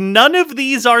like, none of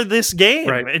these are this game.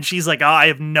 Right. And she's like, oh, I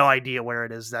have no idea where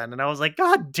it is then. And I was like,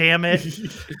 God damn it.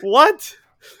 What?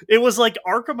 It was like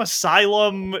Arkham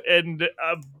Asylum and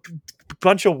a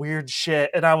bunch of weird shit.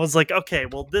 And I was like, okay,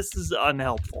 well, this is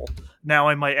unhelpful. Now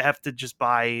I might have to just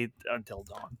buy Until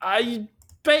Dawn. I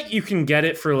bet you can get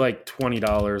it for like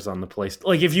 $20 on the place.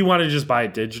 Like if you want to just buy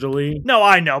it digitally. No,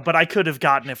 I know, but I could have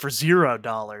gotten it for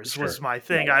 $0 Sure. was my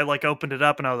thing. Yeah. I like opened it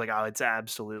up and I was like, oh, it's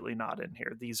absolutely not in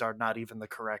here. These are not even the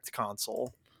correct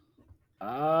console.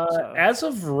 As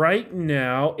of right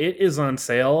now, it is on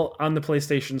sale on the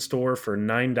PlayStation Store for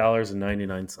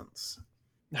 $9.99.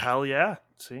 Hell yeah.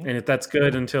 See? And that's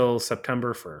good until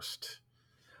September 1st.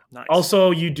 Nice.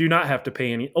 Also, you do not have to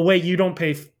pay any. Oh, wait, you don't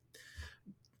pay.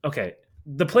 Okay.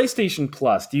 The PlayStation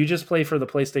Plus, do you just play for the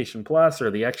PlayStation Plus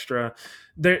or the extra?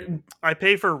 I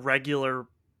pay for regular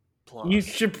Plus. You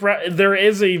should. There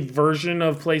is a version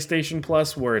of PlayStation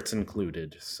Plus where it's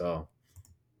included, so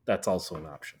that's also an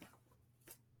option.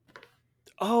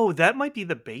 Oh, that might be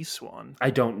the base one.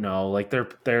 I don't know. Like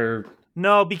they're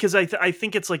no, because I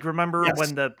think it's like, remember yes.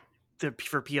 when the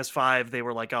for PS5 they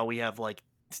were like, oh, we have like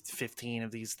 15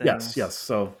 of these things. Yes.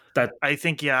 So that I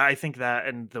think that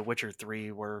and The Witcher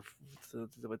 3 were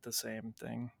with the same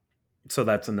thing. So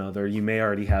that's another. You may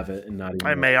already have it and not even.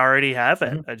 I may already have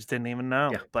it. Mm-hmm. I just didn't even know.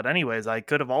 Yeah. But anyways, I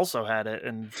could have also had it,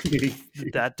 and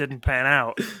that didn't pan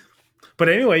out. But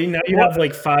anyway, now you have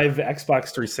like 5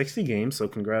 Xbox 360 games, so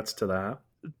congrats to that.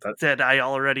 That I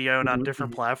already own on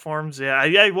different platforms.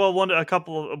 Yeah. Well,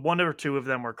 one or two of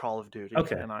them were Call of Duty.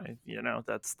 Okay. And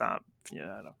that's not.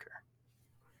 Yeah, I don't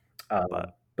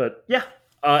care. But yeah.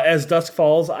 As Dusk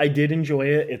Falls, I did enjoy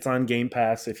it. It's on Game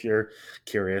Pass if you're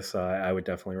curious. I would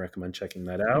definitely recommend checking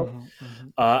that out.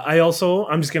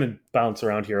 I'm just going to bounce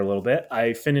around here a little bit.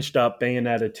 I finished up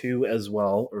Bayonetta 2 as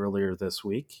well earlier this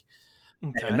week.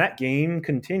 Okay. And that game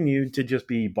continued to just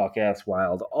be buck-ass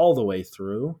wild all the way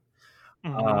through.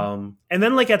 Mm-hmm. And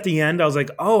then like at the end, I was like,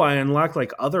 oh, I unlocked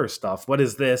like other stuff. What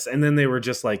is this? And then they were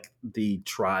just like the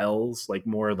trials, like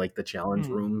more like the challenge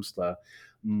rooms, the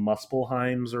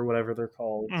Muspelheims or whatever they're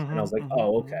called. And I was like,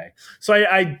 oh, okay. So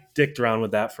I dicked around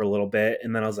with that for a little bit.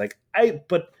 And then I was like,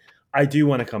 but I do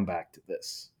want to come back to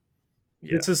this.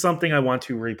 Yeah. This is something I want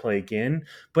to replay again.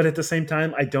 But at the same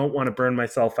time, I don't want to burn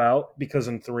myself out because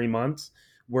in 3 months,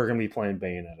 we're going to be playing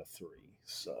Bayonetta 3.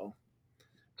 So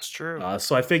it's true.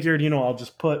 So I figured, I'll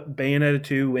just put Bayonetta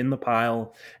 2 in the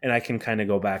pile and I can kind of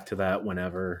go back to that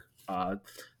whenever.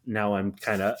 Now I'm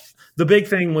the big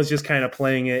thing was just kind of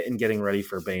playing it and getting ready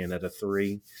for Bayonetta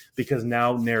 3 because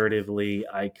now narratively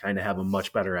I kind of have a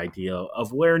much better idea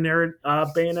of where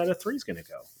Bayonetta 3 is going to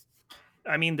go.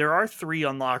 I mean, there are 3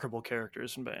 unlockable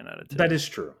characters in Bayonetta 2. That is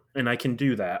true. And I can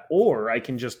do that. Or I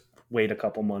can just wait a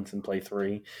couple months and play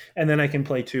 3 and then I can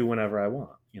play 2 whenever I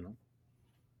want,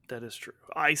 That is true.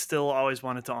 I still always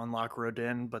wanted to unlock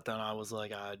Rodin, but then I was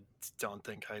like, I don't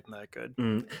think I'm that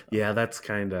good. Yeah, that's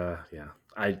kind of, yeah.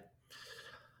 I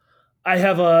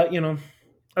have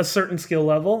a certain skill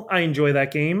level. I enjoy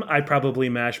that game. I probably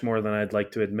mash more than I'd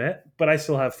like to admit, but I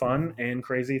still have fun and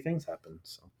crazy things happen.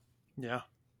 So yeah.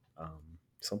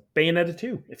 So Bayonetta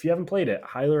 2, if you haven't played it,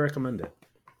 highly recommend it.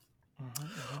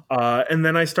 And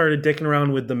then I started dicking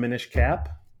around with the Minish Cap.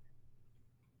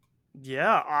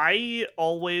 Yeah,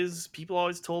 people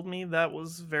always told me that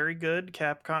was very good.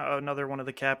 Capcom, another one of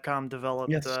the Capcom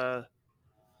developed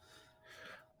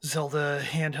Zelda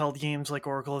handheld games like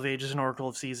Oracle of Ages and Oracle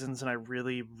of Seasons, and I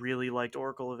really, really liked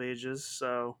Oracle of Ages,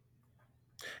 so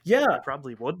yeah, I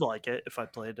probably would like it if I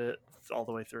played it all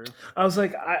the way through. I was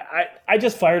like, I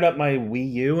just fired up my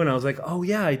Wii U, and I was like, oh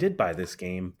yeah, I did buy this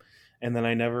game. And then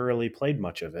I never really played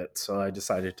much of it. So I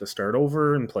decided to start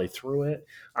over and play through it.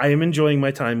 I am enjoying my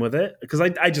time with it because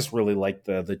I just really like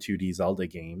the 2D Zelda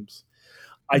games.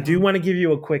 I do want to give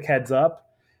you a quick heads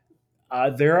up.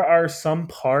 There are some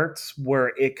parts where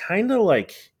it kind of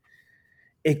like,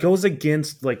 it goes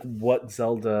against like what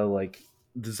Zelda, like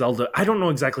the Zelda, I don't know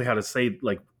exactly how to say,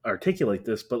 like articulate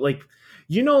this, but like,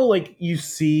 like you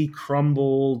see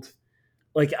crumbled,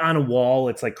 like on a wall,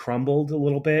 it's like crumbled a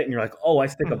little bit, and you're like, oh, I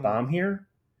stick a bomb here.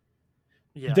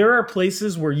 Yeah. There are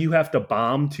places where you have to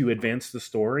bomb to advance the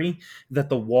story that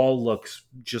the wall looks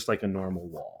just like a normal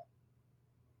wall.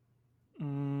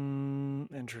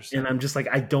 Interesting. And I'm just like,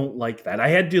 I don't like that. I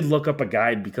had to look up a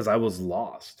guide because I was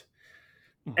lost.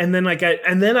 Mhm.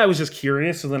 And then I was just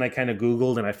curious, so then I kind of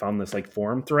Googled and I found this like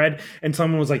forum thread, and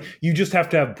someone was like, "You just have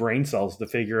to have brain cells to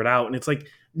figure it out," and it's like,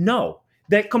 no,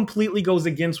 that completely goes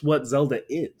against what Zelda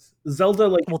is. Zelda,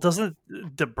 like, Well, doesn't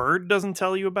the bird doesn't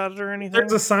tell you about it or there's a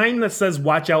anything? sign that says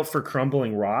 "Watch out for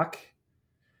crumbling rock,"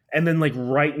 and then like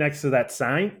right next to that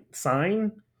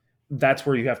sign, that's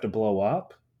where you have to blow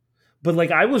up. But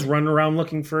like I was running around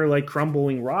looking for like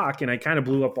crumbling rock, and I kind of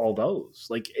blew up all those.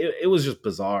 Like it was just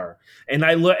bizarre. And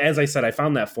as I said, I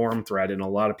found that forum thread, and a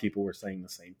lot of people were saying the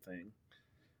same thing.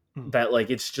 Hmm. That like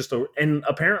it's just and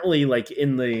apparently like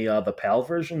in the PAL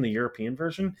version, the European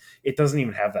version, it doesn't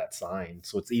even have that sign,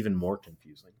 so it's even more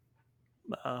confusing.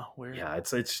 Weird. Yeah,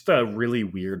 it's just a really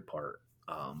weird part.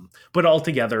 But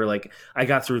altogether, like I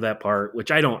got through that part,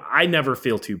 which I never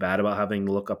feel too bad about having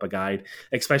to look up a guide,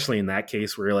 especially in that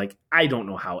case where you're like, I don't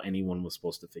know how anyone was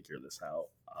supposed to figure this out.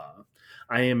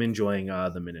 I am enjoying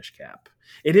the Minish Cap.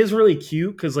 It is really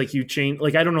cute because like you change,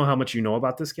 like I don't know how much you know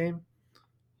about this game.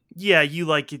 Yeah, you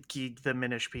like the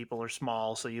Minish people are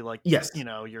small, so you like Yes,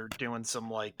 you're doing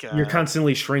some like you're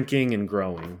constantly shrinking and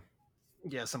growing.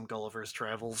 yeah, some Gulliver's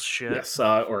Travels shit. Yes,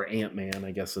 or Ant Man,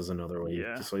 I guess is another way.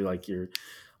 Yeah. Just so like you're,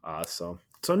 so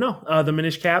no, the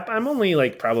Minish Cap. I'm only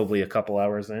like probably a couple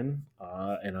hours in,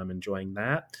 and I'm enjoying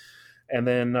that. And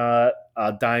then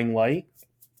Dying Light.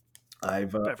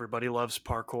 Everybody loves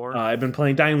parkour. I've been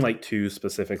playing Dying Light 2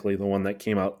 specifically, the one that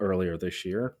came out earlier this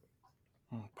year.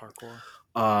 Parkour.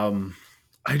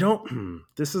 I don't.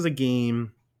 This is a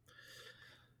game.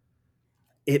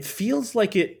 It feels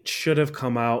like it should have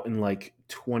come out in like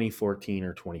 2014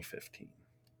 or 2015.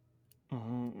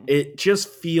 Mm-hmm. It just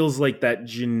feels like that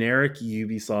generic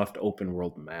Ubisoft open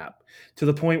world map to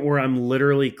the point where I'm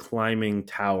literally climbing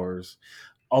towers,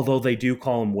 although they do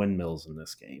call them windmills in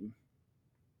this game.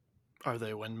 Are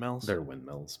they windmills? They're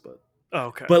windmills, but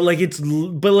okay. but like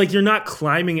you're not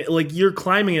climbing it, like you're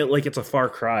climbing it like it's a Far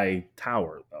Cry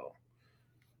tower though.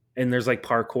 And there's like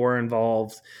parkour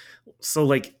involved. So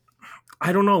like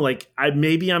I don't know, like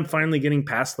I'm finally getting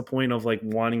past the point of like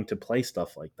wanting to play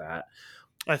stuff like that.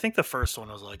 I think the first one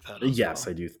was like that. Yes,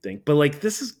 I do think. But like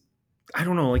this is I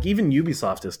don't know, like even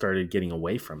Ubisoft has started getting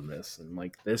away from this and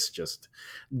like this just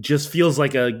feels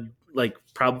like a like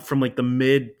prob from like the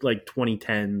mid like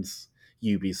 2010s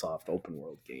Ubisoft open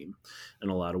world game in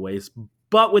a lot of ways.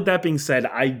 But with that being said,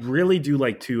 I really do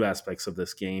like two aspects of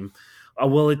this game.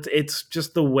 Well, it's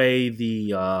just the way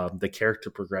the character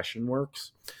progression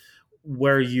works,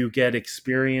 where you get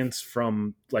experience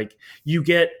from like you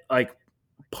get like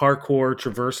parkour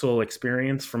traversal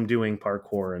experience from doing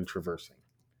parkour and traversing.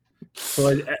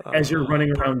 So as you're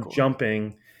running around parkour.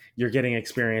 jumping, you're getting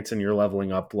experience and you're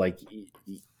leveling up like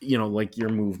like your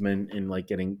movement and like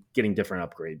getting different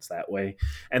upgrades that way.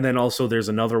 And then also there's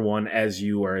another one as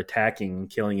you are attacking and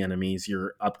killing enemies,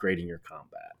 you're upgrading your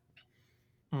combat.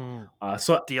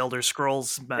 So The Elder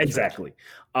Scrolls method. exactly.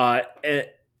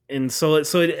 And so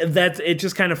it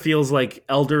just kind of feels like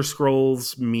Elder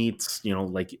Scrolls meets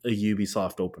like a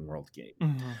Ubisoft open world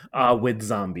game with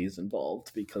zombies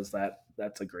involved because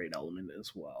that's a great element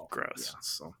as well. Gross. Yeah,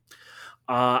 so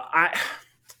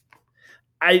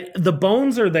the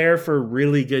bones are there for a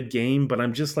really good game, but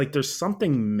I'm just like there's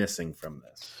something missing from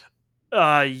this.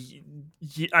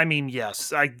 I mean,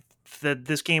 yes,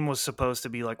 this game was supposed to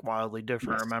be like wildly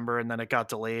different, Yes. remember? And then it got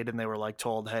delayed, and they were like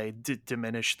told, "Hey,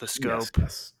 diminish the scope."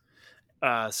 Yes.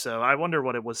 So I wonder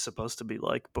what it was supposed to be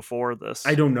like before this.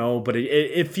 I don't know, but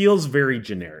it feels very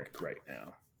generic right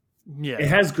now. Yeah, it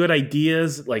has good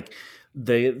ideas. Like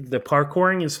the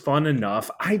parkouring is fun enough.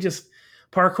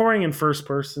 Parkouring in first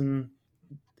person,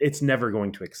 it's never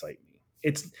going to excite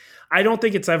me. I don't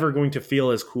think it's ever going to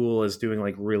feel as cool as doing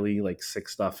like really like sick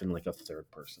stuff in like a third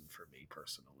person for me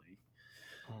personally.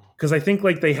 Because I think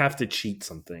like they have to cheat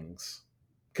some things.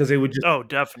 Because it would just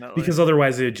definitely, because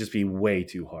otherwise it would just be way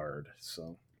too hard.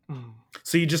 So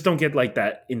you just don't get like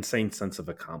that insane sense of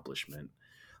accomplishment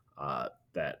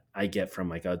that I get from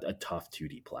like a tough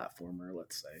 2D platformer,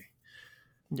 let's say.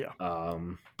 Yeah.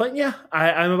 But yeah,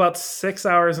 I'm about 6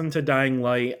 hours into Dying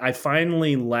Light. I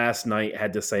finally last night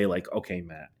had to say like, okay,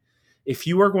 Matt, if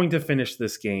you are going to finish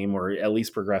this game or at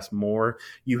least progress more,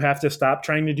 you have to stop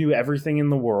trying to do everything in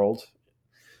the world.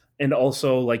 And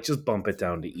also like just bump it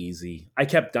down to easy.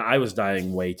 I was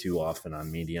dying way too often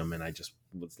on medium and I just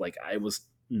was like, I was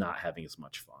not having as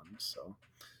much fun. So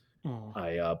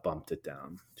I bumped it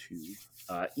down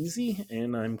to easy,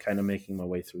 and I'm kind of making my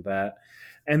way through that.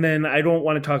 And then I don't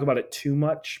want to talk about it too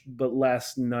much, but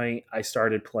last night I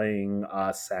started playing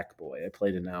Sackboy. I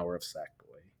played an hour of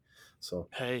Sackboy. So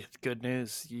hey, good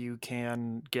news! You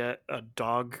can get a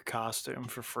dog costume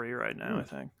for free right now. I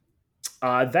think.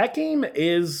 That game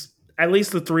is, at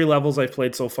least the 3 levels I've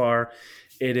played so far,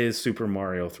 it is Super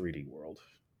Mario 3D World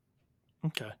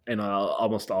Okay. in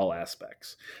almost all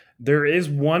aspects. There is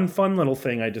one fun little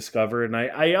thing I discovered, and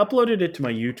I uploaded it to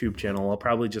my YouTube channel. I'll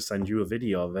probably just send you a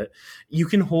video of it. You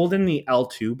can hold in the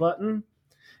L2 button,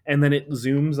 and then it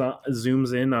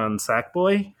zooms in on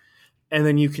Sackboy, and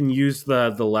then you can use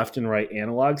the left and right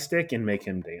analog stick and make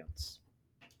him dance.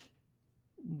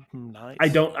 Nice. I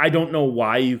don't know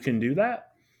why you can do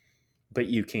that, but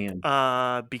you can.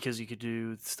 Because you could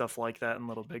do stuff like that in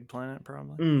Little Big Planet,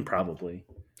 probably. Probably.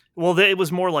 Well, it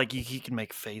was more like he can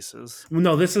make faces.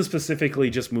 No, this is specifically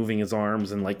just moving his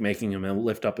arms and like making him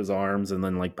lift up his arms and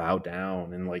then like bow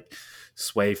down and like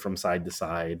sway from side to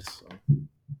side. So.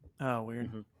 Oh, weird.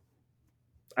 Mm-hmm.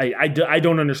 I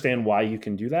don't understand why you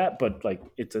can do that, but like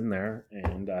it's in there,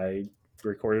 and I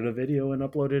recorded a video and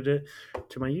uploaded it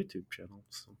to my YouTube channel.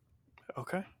 So.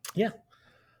 Okay. Yeah.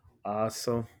 I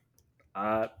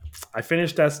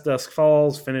finished Dusk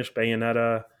Falls, finished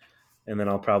Bayonetta, and then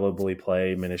I'll probably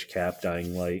play Minish Cap,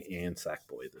 Dying Light, and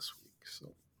Sackboy this week.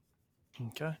 So.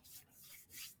 Okay.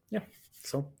 Yeah.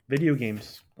 So video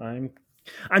games. I'm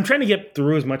trying to get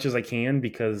through as much as I can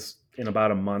because in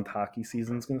about a month hockey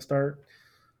season's going to start.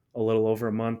 A little over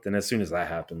a month, and as soon as that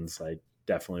happens, I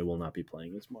definitely will not be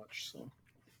playing as much. So,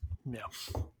 yeah,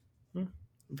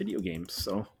 video games.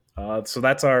 So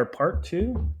that's our part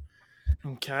 2.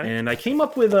 Okay, and I came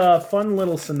up with a fun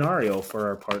little scenario for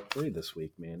our part 3 this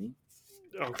week, Manny.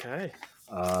 Okay.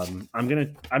 I'm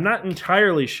not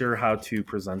entirely sure how to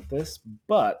present this,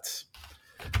 but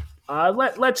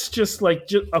let's just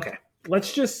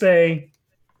let's just say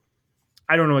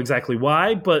I don't know exactly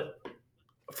why, but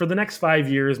for the next 5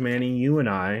 years, Manny, you and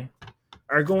I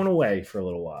are going away for a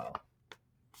little while.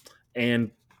 And,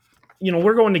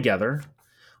 we're going together.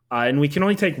 And we can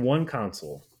only take one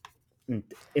console in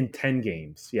 10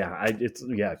 games. Yeah,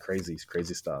 crazy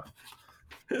stuff.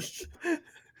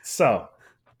 So,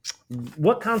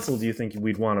 what console do you think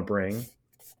we'd want to bring?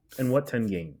 And what 10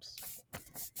 games?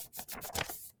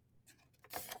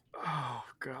 Oh,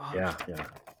 God. Yeah.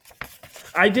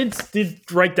 I did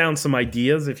write down some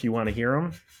ideas if you want to hear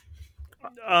them.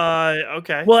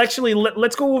 Okay. Well, actually,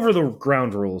 let's go over the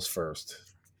ground rules first.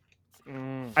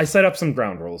 I set up some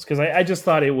ground rules because I just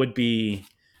thought it would be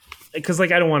because I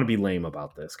don't want to be lame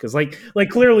about this because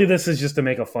clearly this is just to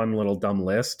make a fun little dumb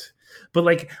list,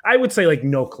 but I would say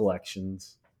no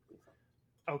collections.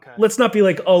 Okay. Let's not be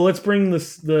let's bring the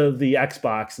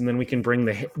Xbox and then we can bring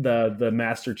the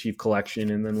Master Chief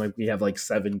Collection and then we have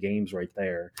 7 games right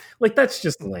there. That's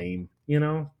just lame,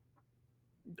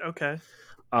 Okay.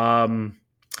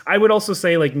 I would also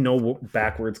say no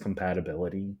backwards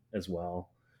compatibility as well.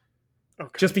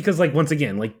 Okay. Just because once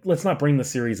again, let's not bring the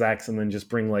Series X and then just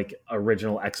bring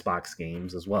original Xbox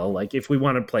games as well. If we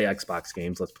want to play Xbox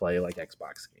games, let's play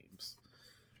Xbox games.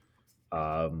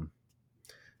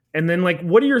 And then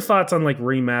what are your thoughts on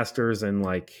remasters and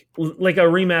a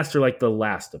remaster like The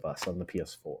Last of Us on the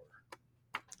PS4?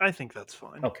 I think that's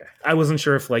fine. Okay. I wasn't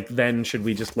sure if then should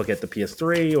we just look at the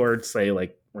PS3 or say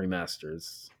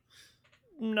remasters?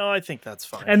 No, I think that's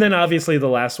fine. And then obviously the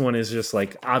last one is just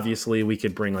obviously we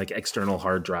could bring external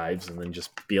hard drives and then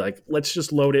just be let's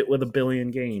just load it with 1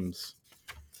 billion games.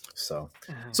 So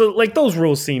those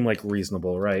rules seem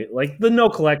reasonable, right? The no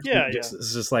collection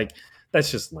is just that's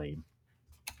just lame.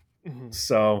 Mm-hmm.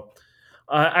 So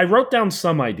I wrote down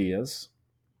some ideas.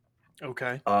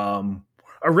 Okay.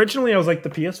 Originally I was the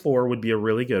PS4 would be a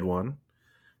really good one.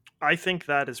 I think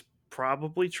that is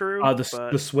probably true.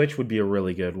 The Switch would be a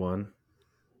really good one.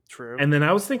 True. And then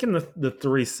I was thinking the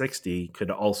 360 could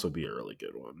also be a really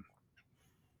good one.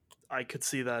 I could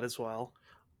see that as well.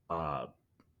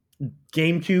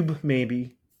 GameCube,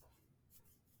 maybe.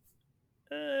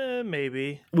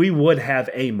 Maybe. We would have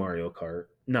a Mario Kart,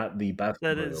 not the best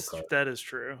Mario Kart. That is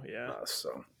true, yeah.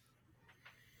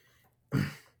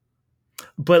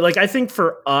 But I think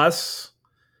for us,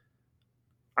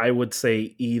 I would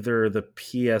say either the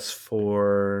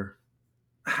PS4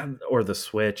 or the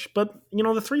Switch, but the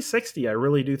 360 I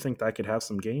really do think that could have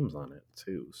some games on it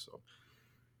too. So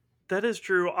that is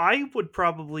true. I would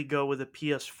probably go with a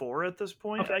PS4 at this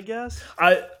point. Okay. I guess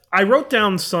I wrote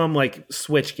down some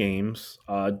Switch games,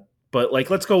 but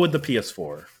let's go with the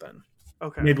PS4 then.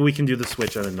 Okay, maybe we can do the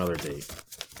Switch on another date.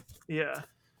 Yeah.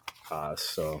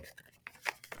 So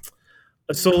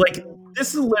this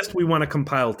is a list we want to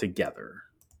compile together.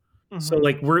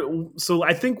 Mm-hmm. So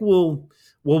I think we'll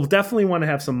definitely want to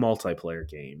have some multiplayer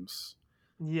games.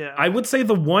 Yeah. I would say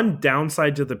the one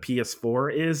downside to the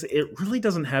PS4 is it really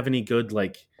doesn't have any good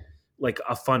a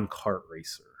fun kart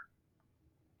racer.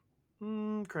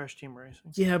 Crash Team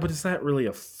Racing. Yeah, but is that really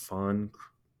a fun?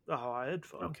 Oh, I had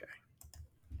fun. Okay.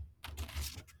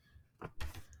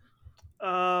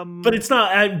 Um, But it's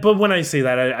not. But when I say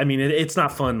that, I mean it's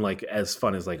not fun like as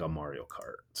fun as like a Mario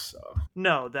Kart. So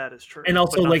no, that is true. and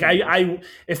also but like nothing I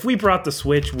if we brought the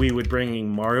Switch, we would bring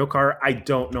Mario Kart. I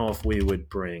don't know if we would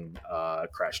bring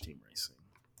Crash Team Racing.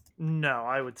 No,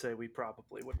 I would say we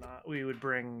probably would not. We would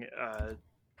bring.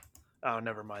 Oh,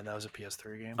 never mind. That was a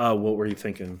PS3 game. What were you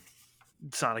thinking?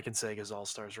 Sonic and Sega's All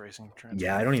Stars Racing.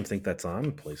 Yeah, I don't even think that's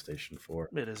on PlayStation 4.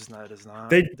 It is not. It is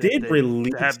not. They did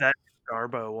release. They have that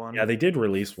Garbo one. Yeah, they did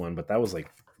release one, but that was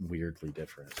like weirdly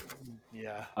different.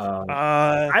 Yeah.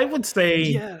 I would say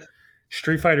Yeah.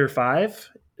 Street Fighter V.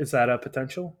 Is that a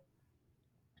potential?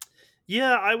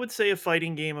 Yeah, I would say a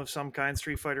fighting game of some kind,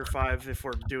 Street Fighter V. If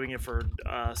we're doing it for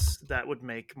us, that would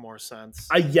make more sense.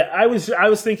 I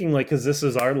was thinking like because this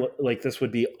is our like this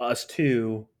would be us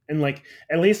too, and like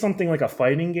at least something like a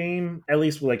fighting game, at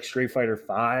least with like Street Fighter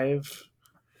V.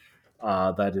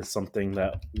 That is something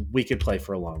that we could play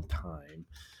for a long time.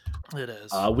 It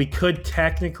is. We could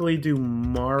technically do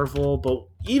Marvel, but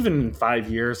even in 5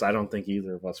 years, I don't think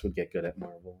either of us would get good at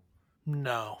Marvel.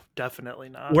 No, definitely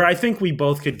not. Where I think we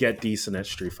both could get decent at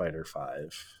Street Fighter V.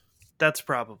 That's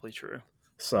probably true.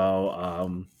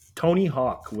 So, Tony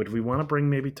Hawk. Would we want to bring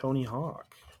maybe Tony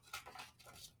Hawk?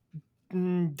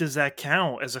 Does that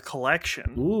count as a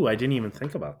collection? Ooh, I didn't even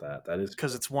think about that. That is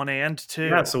because it's 1 and 2.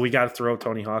 Yeah, so we got to throw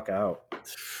Tony Hawk out.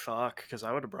 Fuck, because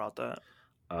I would have brought that.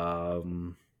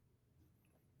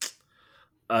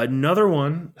 Another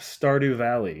one, Stardew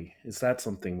Valley. Is that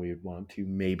something we would want to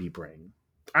maybe bring?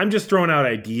 I'm just throwing out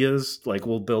ideas. Like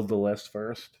we'll build the list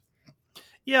first.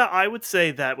 Yeah, I would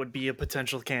say that would be a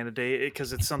potential candidate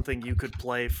because it's something you could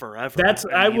play forever. That's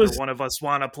one of us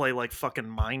want to play like fucking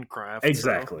Minecraft.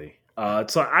 Exactly.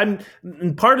 So I'm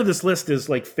part of this list is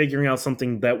like figuring out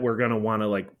something that we're gonna want to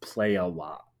like play a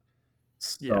lot.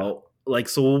 So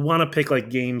so we'll want to pick like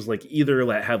games like either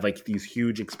that have like these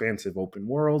huge expansive open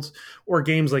worlds or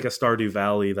games like a Stardew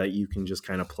Valley that you can just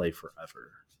kind of play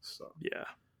forever. So yeah.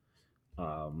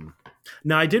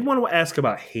 Now I did want to ask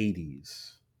about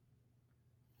Hades.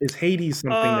 Is Hades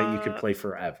something that you could play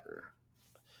forever?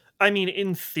 I mean,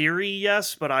 in theory,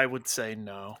 yes, but I would say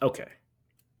no. Okay.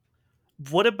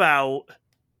 What about,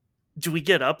 do we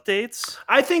get updates?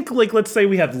 I think, like, let's say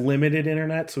we have limited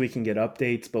internet so we can get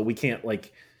updates, but we can't,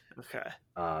 like... Okay.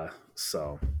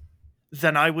 So...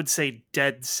 Then I would say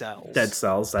Dead Cells. Dead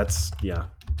Cells, that's... Yeah.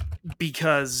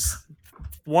 Because...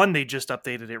 One, they just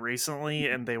updated it recently,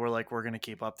 and they were like, we're going to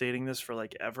keep updating this for,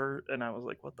 like, ever. And I was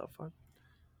like, what the fuck?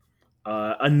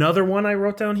 Another one I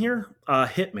wrote down here,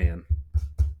 Hitman.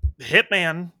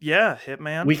 Yeah,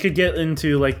 Hitman. We could get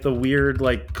into, like, the weird,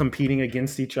 like, competing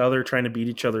against each other, trying to beat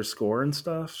each other's score and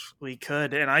stuff. We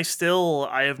could. And I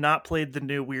have not played the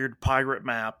new weird pirate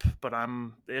map, but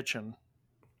I'm itching.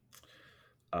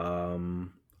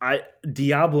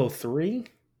 Diablo 3?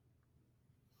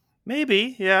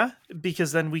 Maybe, yeah,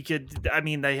 because then we could, I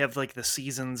mean, they have like the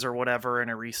seasons or whatever and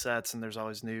it resets and there's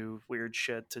always new weird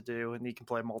shit to do and you can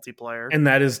play multiplayer. And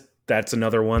that's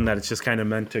another one that it's just kind of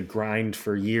meant to grind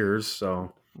for years,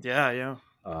 so. Yeah.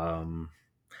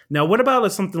 Now what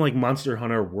about something like Monster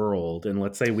Hunter World, and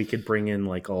let's say we could bring in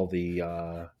like all the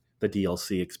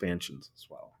DLC expansions as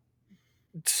well.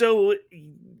 So,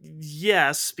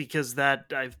 yes, because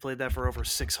I've played that for over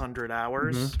 600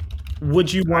 hours. Mm-hmm.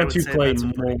 Would you want to play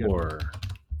more?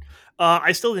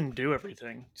 I still didn't do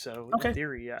everything, so in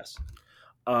theory, yes.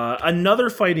 Another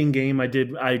fighting game I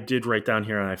did write down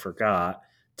here and I forgot.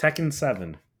 Tekken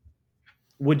 7.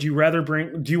 Would you rather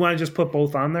do you want to just put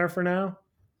both on there for now?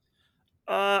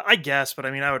 I guess, but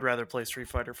I mean, I would rather play Street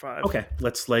Fighter V. Okay,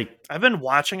 I've been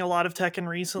watching a lot of Tekken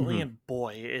recently, and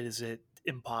boy, is it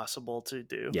impossible to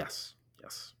do. Yes.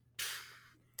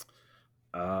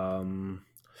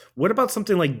 What about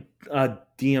something like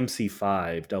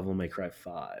DMC5, Devil May Cry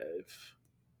 5?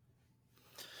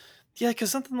 Yeah, because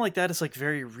something like that is like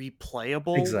very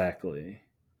replayable. Exactly.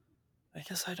 I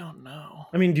guess I don't know.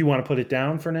 I mean, do you want to put it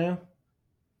down for now?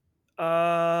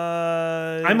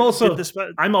 I'm also in the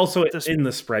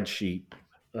spreadsheet.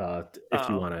 If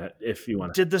you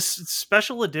want to. Did the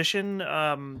special edition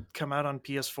come out on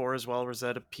PS4 as well, or was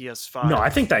that a PS5? No, I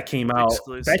think that came out.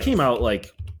 Exclusive? That came out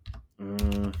like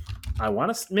I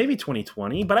want to maybe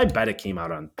 2020, but I bet it came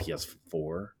out on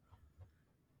PS4.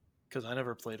 Because I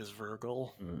never played as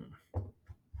Virgil.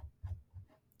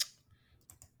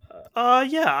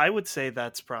 Yeah, I would say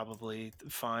that's probably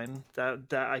fine.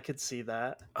 That I could see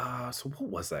that. So what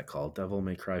was that called? Devil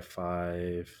May Cry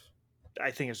 5.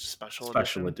 I think it's just special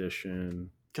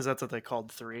edition. Because that's what they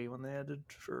called 3 when they added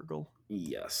Virgil.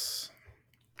 Yes.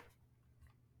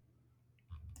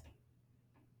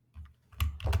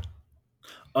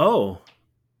 Oh,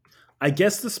 I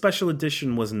guess the special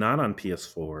edition was not on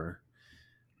PS4,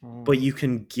 but you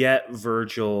can get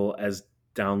Virgil as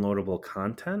downloadable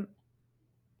content.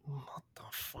 What the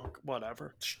fuck?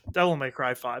 Whatever. Devil May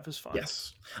Cry 5 is fine.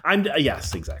 Yes,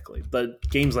 yes, exactly. But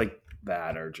games like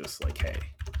that are just like, hey,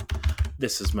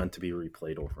 this is meant to be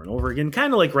replayed over and over again,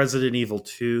 kind of like Resident Evil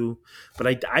 2.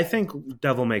 But I think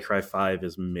Devil May Cry 5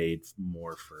 is made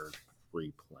more for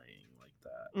replaying like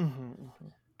that.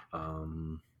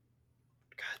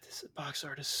 God, this box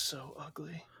art is so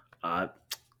ugly.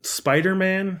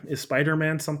 Spider-Man, is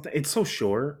Spider-Man something? It's so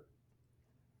short.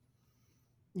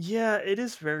 Yeah, it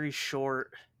is very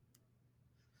short.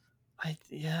 I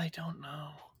don't know.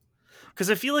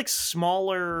 Because I feel like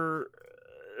smaller,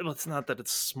 well, it's not that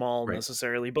it's small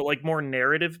necessarily, but like more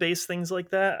narrative-based things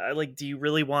like that. Do you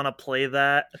really want to play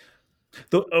that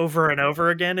over and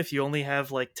over again if you only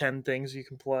have like 10 things you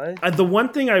can play? The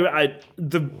one thing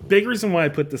the big reason why I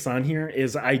put this on here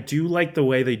is I do like the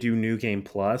way they do New Game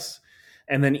Plus.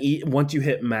 And then once you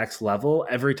hit max level,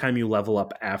 every time you level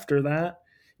up after that,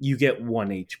 you get 1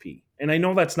 HP. And I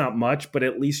know that's not much, but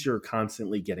at least you're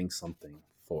constantly getting something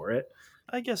for it.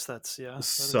 I guess that's,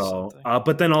 so,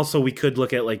 but then also we could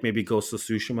look at like maybe Ghost of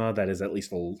Tsushima. That is at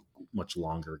least a much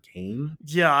longer game.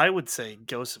 Yeah, I would say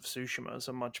Ghost of Tsushima is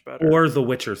a much better. Or The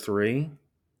Witcher 3.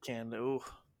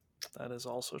 That is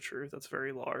also true. That's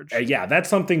very large. Yeah, that's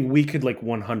something we could like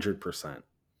 100%.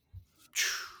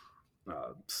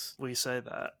 We say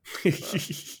that.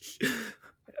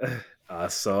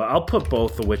 So I'll put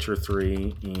both The Witcher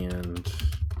 3 and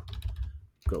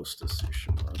Ghost of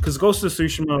Tsushima. Because Ghost of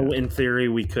Tsushima, in theory,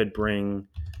 we could bring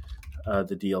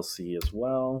the DLC as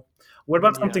well. What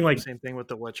about something like... Same thing with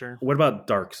The Witcher. What about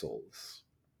Dark Souls?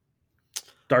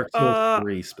 Dark Souls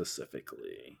 3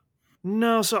 specifically.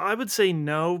 No, so I would say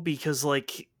no, because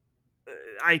like...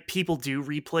 people do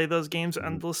replay those games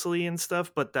endlessly and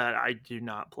stuff, but that I do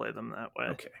not play them that way.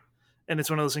 Okay. And it's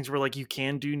one of those things where like you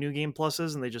can do New Game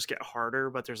Pluses and they just get harder,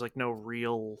 but there's like no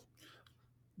real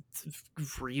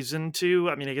reason to.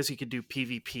 I mean, I guess you could do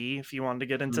PvP if you wanted to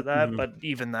get into that, but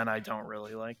even then I don't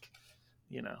really like,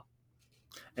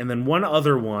 And then one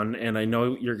other one, and I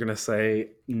know you're going to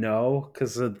say no,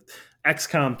 because of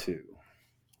XCOM 2.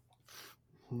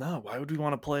 No, why would we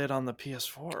want to play it on the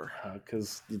PS4?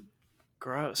 Because...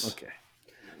 Gross. Okay.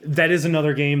 That is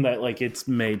another game that like it's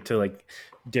made to like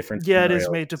different scenarios. It is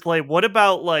made to play. What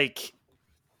about like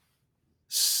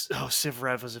Civ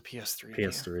Rev was a PS3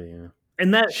 game.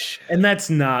 Yeah. And that's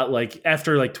not like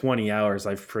after like 20 hours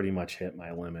I've pretty much hit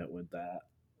my limit with that.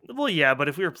 Well, yeah, but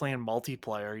if we were playing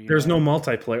multiplayer, there's no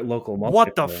multiplayer, local multiplayer.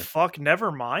 What the fuck?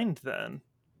 Never mind then.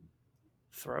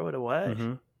 Throw it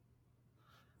away.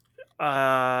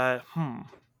 I'm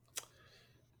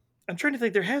trying to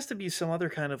think. There has to be some other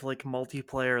kind of like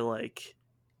multiplayer, like.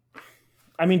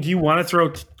 I mean, do you want to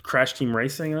throw Crash Team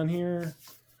Racing on here?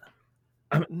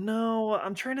 No,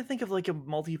 I'm trying to think of like a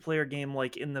multiplayer game,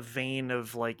 like in the vein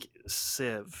of like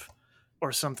Civ,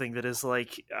 or something that is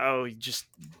like, you just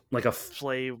like a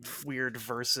play weird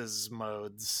versus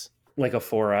modes, like a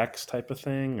 4X type of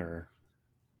thing, or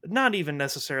not even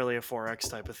necessarily a 4X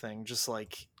type of thing, just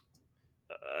like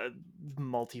a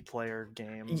multiplayer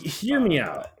game. Hear me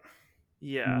out.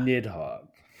 Yeah. Nidhogg.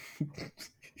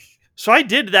 So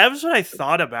that was what I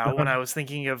thought about when I was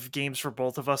thinking of games for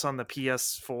both of us on the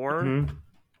PS4.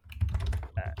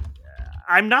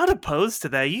 I'm not opposed to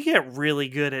that. You get really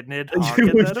good at Nidhogg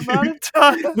in that amount of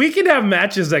time. We can have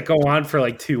matches that go on for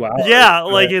like 2 hours. Yeah,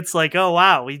 like it's like, oh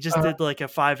wow, we just did like a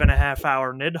 5.5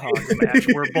 hour Nidhogg match.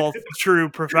 We're both true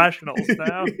professionals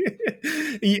now.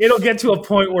 It'll get to a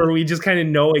point where we just kind of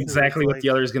know exactly what the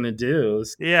other's gonna do.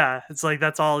 Yeah, it's like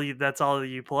that's all you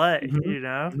play.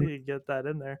 You get that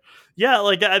in there. Yeah,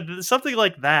 like something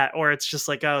like that, or it's just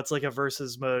like it's like a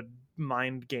versus mode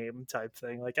mind game type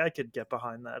thing. Like I could get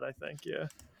behind that. I think. Yeah.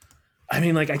 I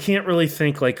mean, like I can't really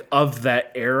think like of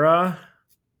that era,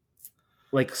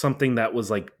 like something that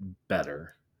was like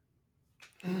better.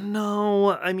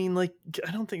 No, I mean, like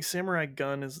I don't think Samurai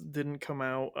Gun didn't come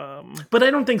out. But I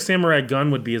don't think Samurai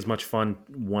Gun would be as much fun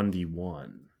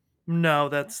 1v1. No,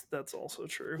 that's also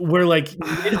true. Where like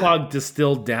Nidhogg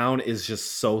distilled down is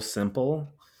just so simple.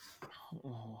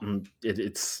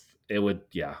 It would,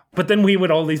 yeah. But then we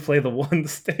would always play the one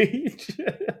stage.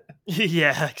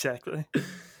 Yeah, exactly.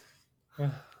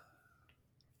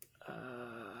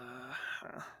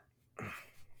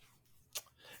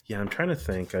 Yeah, I'm trying to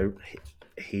think. I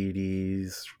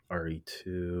Hades,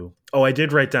 RE2. Oh, I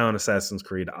did write down Assassin's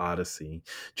Creed Odyssey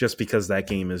just because that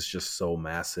game is just so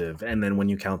massive. And then when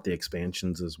you count the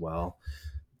expansions as well,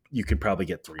 you could probably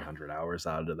get 300 hours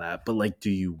out of that. But like, do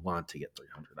you want to get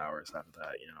 300 hours out of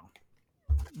that, you know?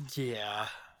 Yeah.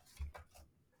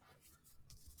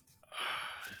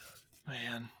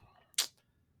 Man.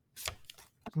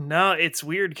 No, it's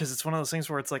weird because it's one of those things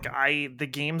where it's like the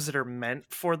games that are meant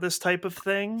for this type of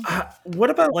thing. What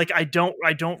about like I don't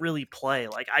really play.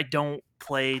 Like I don't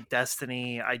play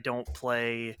Destiny. I don't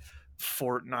play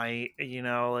Fortnite. You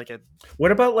know, like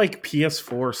what about like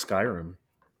PS4 Skyrim?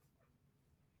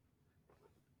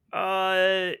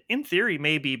 in theory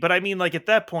maybe, but I mean, like at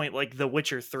that point, like The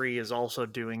Witcher 3 is also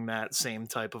doing that same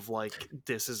type of like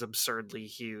this is absurdly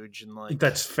huge and like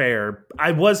That's fair.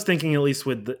 I was thinking at least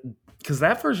with because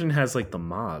that version has like the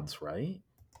mods, right?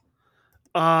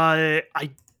 I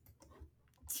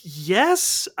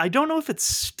yes, I don't know if it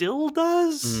still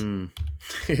does.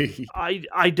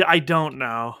 I don't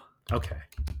know. Okay.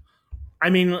 I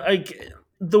mean, like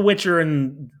The Witcher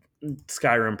and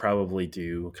Skyrim probably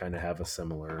do kind of have a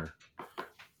similar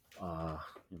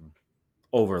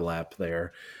overlap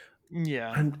there.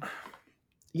 Yeah. And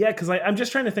yeah, because I'm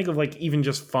just trying to think of like even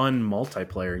just fun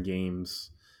multiplayer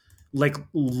games, like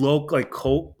local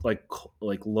co-op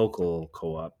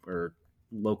or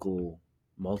local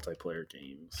multiplayer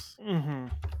games. Mm-hmm.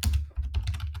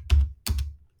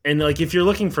 And like if you're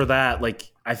looking for that,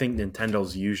 like I think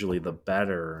Nintendo's usually the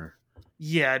better.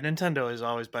 Yeah, Nintendo is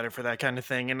always better for that kind of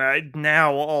thing. And I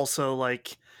now also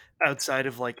like outside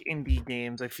of like indie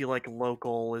games, I feel like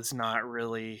local is not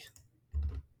really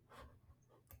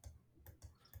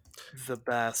the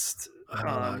best.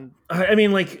 I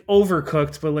mean, like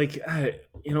Overcooked, but like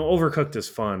Overcooked is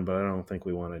fun, but I don't think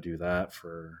we want to do that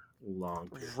for long.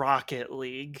 Rocket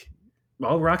League.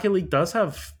 Well, Rocket League does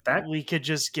have that. We could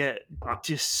just get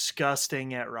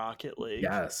disgusting at Rocket League.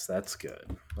 Yes, that's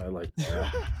good. I like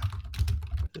that.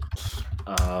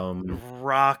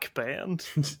 Rock Band.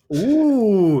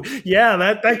 Ooh, yeah,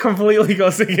 that completely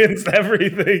goes against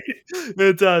everything.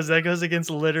 It does. That goes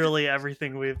against literally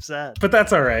everything we've said. But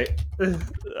that's all right.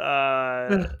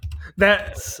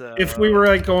 If we were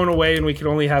like going away and we could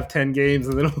only have 10 games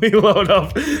and then we load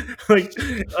up like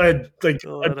a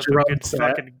drum set.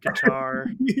 Fucking guitar.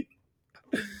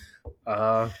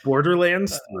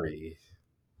 Borderlands 3.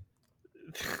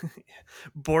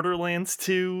 Borderlands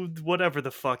 2, whatever the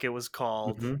fuck it was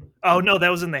called. Mm-hmm. Oh no, that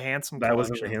was in the Handsome Collection. Collection. That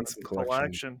was in the Handsome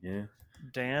Collection. Yeah.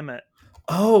 Damn it.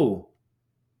 Oh.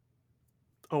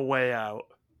 A Way Out.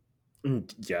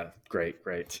 Yeah, great.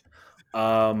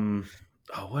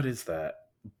 What is that?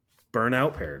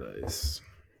 Burnout Paradise.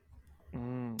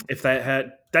 If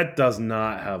that does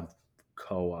not have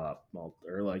co-op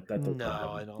or like that does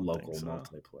not have local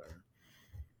multiplayer.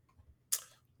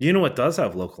 You know what does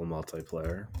have local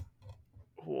multiplayer?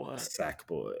 What?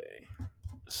 Sackboy.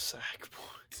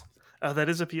 Oh, that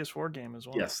is a PS4 game as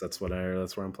well. Yes, that's where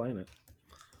I'm playing it.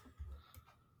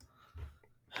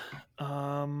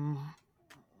 I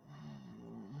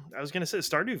was gonna say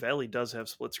Stardew Valley does have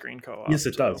split screen co-op. Yes,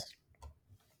 it does.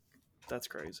 That's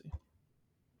crazy.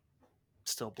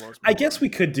 Still blows my mind. Guess we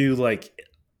could do like,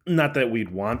 not that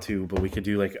we'd want to, but we could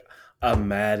do like a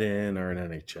Madden or an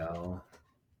NHL.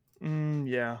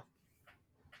 Yeah.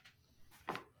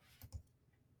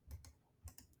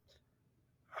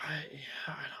 I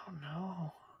don't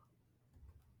know.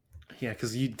 Yeah,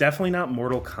 because you definitely not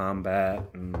Mortal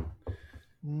Kombat.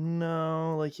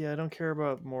 No, like I don't care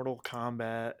about Mortal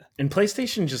Kombat. And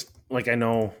PlayStation just like I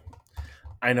know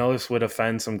this would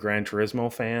offend some Gran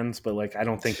Turismo fans, but like I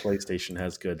don't think PlayStation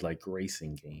has good like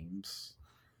racing games.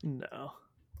 No.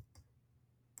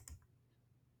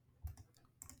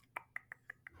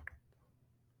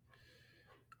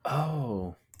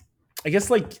 Oh, I guess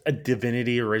like a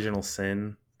Divinity Original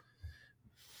Sin.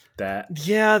 That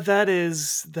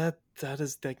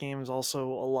game is also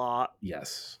a lot.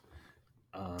 Yes.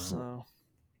 So,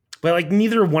 but like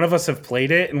neither one of us have played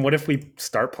it, and what if we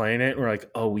start playing it and we're like,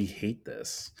 oh, we hate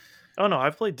this? Oh no,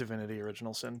 I've played Divinity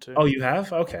Original Sin too. Oh, you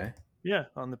have? Okay. Yeah,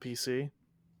 on the PC.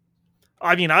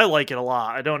 I mean, I like it a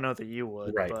lot. I don't know that you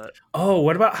would, right? But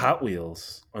what about Hot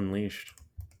Wheels Unleashed?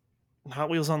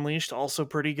 Hot Wheels Unleashed also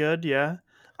pretty good. Yeah.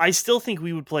 I still think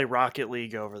we would play Rocket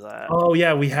League over that. Oh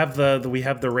yeah, we have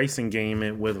the racing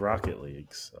game with Rocket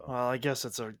League. So. Well, I guess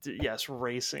it's a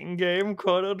racing game,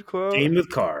 quote unquote. Game with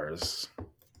cars.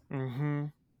 Mm-hmm.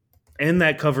 And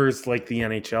that covers like the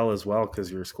NHL as well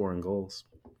because you're scoring goals.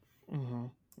 Mm-hmm.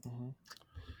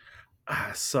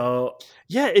 Mm-hmm. So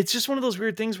yeah, it's just one of those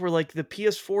weird things where like the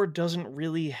PS4 doesn't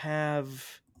really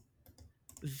have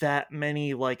that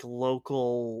many like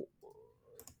local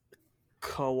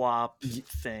co-op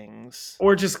things,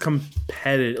 or just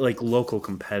competitive, like local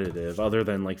competitive, other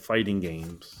than like fighting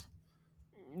games.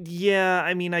 Yeah,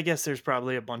 I mean, I guess there's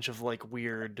probably a bunch of like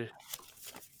weird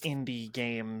indie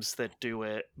games that do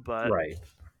it, but Right.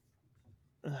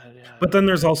 yeah, But then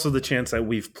there's also the chance that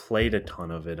we've played a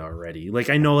ton of it already. Like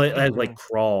I know it has like Mhm.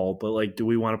 Crawl, but like, do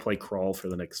we want to play Crawl for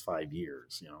the next 5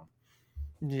 years? You know,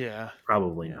 Yeah,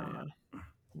 probably yeah, not. yeah.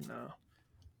 No.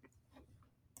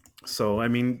 So I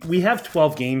mean, we have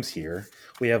 12 games here.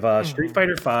 We have Street Mhm.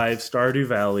 Fighter V, Stardew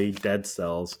Valley, Dead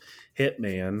Cells,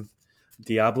 Hitman,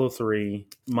 Diablo 3,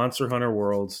 Monster Hunter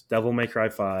Worlds, Devil May Cry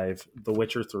 5, The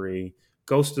Witcher 3,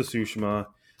 Ghost of Tsushima,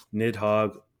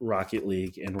 Nidhogg, Rocket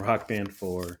League, and Rock Band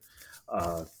 4.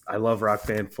 I love Rock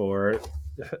Band 4.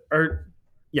 Or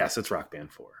yes, it's Rock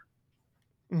Band 4.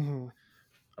 Mhm.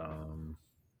 Um,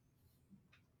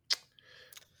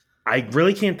 I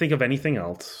really can't think of anything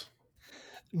else.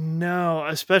 No,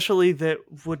 especially that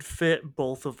would fit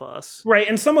both of us. Right,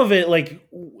 and some of it, like,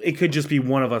 it could just be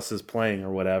one of us is playing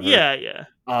or whatever. Yeah, yeah.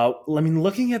 I mean,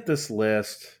 looking at this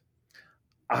list,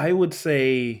 I would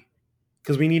say,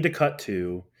 because we need to cut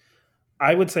two,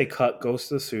 I would say cut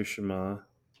Ghost of Tsushima.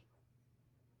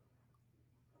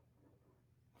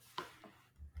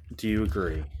 Do you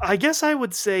agree? I guess I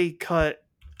would say cut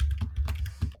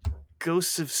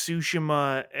Ghosts of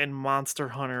Tsushima and Monster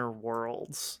Hunter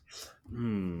Worlds.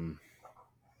 Hmm.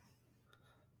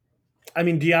 I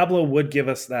mean, Diablo would give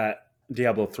us that.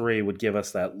 Diablo 3 would give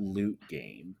us that loot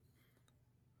game.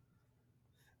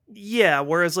 Yeah,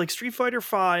 whereas like Street Fighter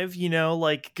 5,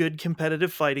 like good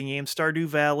competitive fighting game, Stardew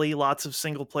Valley, lots of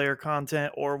single player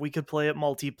content, or we could play it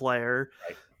multiplayer.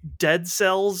 Right. Dead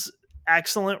Cells,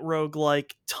 excellent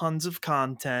roguelike, tons of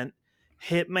content.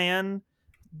 Hitman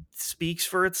speaks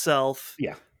for itself.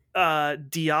 Yeah.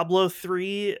 Diablo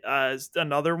 3,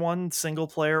 another one, single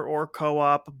player or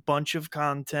co-op, bunch of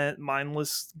content,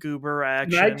 mindless goober Can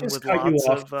I action just with cut you lots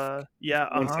off of yeah,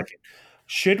 one uh-huh. second?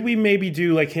 Should we maybe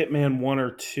do like Hitman 1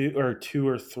 or 2 or 2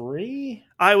 or 3?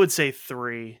 I would say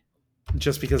 3.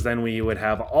 Just because then we would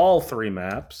have all 3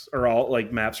 maps or all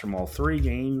like maps from all 3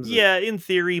 games. Yeah, in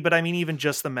theory, but I mean even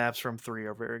just the maps from 3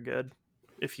 are very good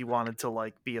if you wanted to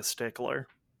like be a stickler.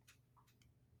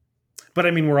 But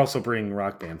I mean, we're also bringing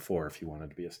Rock Band 4 if you wanted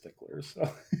to be a stickler. So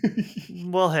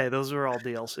Well, hey, those are all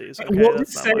DLCs. Okay, we'll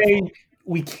that's just not my say fault.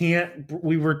 we can't.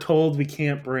 We were told we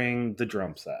can't bring the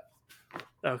drum set,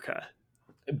 Okay,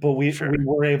 but we sure.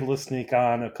 were able to sneak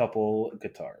on a couple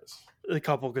guitars, A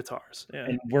couple guitars. Yeah.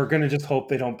 and we're gonna just hope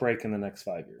they don't break in the next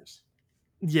 5 years.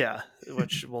 Yeah,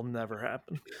 which will never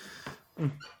happen.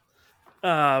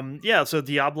 Yeah, so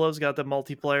Diablo's got the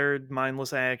multiplayer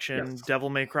mindless action. Yes. Devil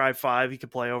May Cry 5 you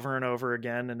could play over and over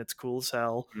again and it's cool as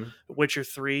hell. Mhm. Witcher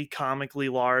 3 comically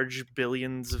large,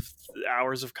 billions of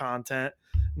hours of content.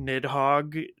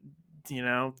 Nidhogg,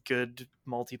 good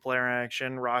multiplayer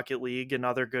action. Rocket League,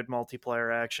 another good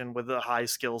multiplayer action with a high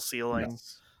skill ceiling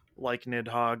Yes. like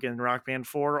Nidhogg. And Rock Band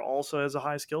 4 also has a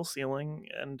high skill ceiling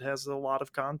and has a lot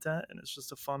of content and it's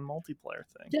just a fun multiplayer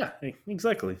thing. Yeah.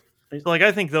 Exactly. So, like,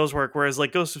 I think those work. Whereas,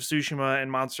 like, Ghost of Tsushima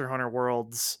and Monster Hunter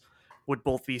Worlds would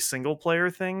both be single player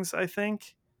things. I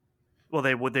think. Well,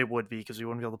 they would be because we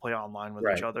wouldn't be able to play online with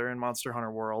each Right. other in Monster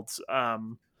Hunter Worlds.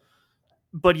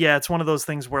 But yeah, it's one of those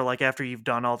things where like after you've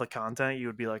done all the content, you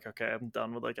would be like, okay, I'm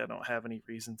done with I don't have any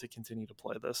reason to continue to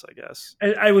play this. I guess.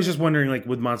 I was just wondering, like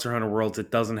with Monster Hunter Worlds, it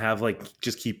doesn't have like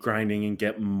just keep grinding and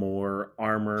get more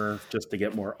armor just to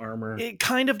get more armor. It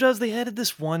kind of does. They added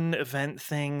this one event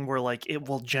thing where like it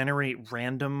will generate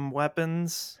random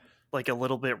weapons, like a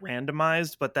little bit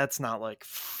randomized, but that's not like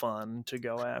fun to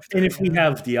go after. And if we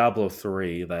have Diablo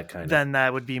 3, that kind of then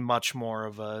that would be much more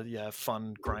of a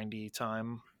fun grindy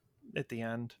time at the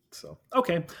end. so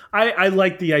okay. I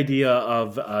like the idea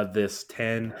of this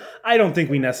 10. I don't think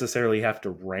we necessarily have to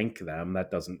rank them. That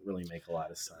doesn't really make a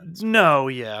lot of sense. No,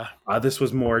 yeah. This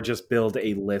was more just build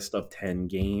a list of 10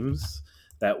 games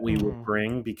that we would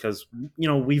bring because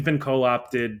we've been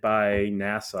co-opted by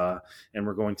NASA and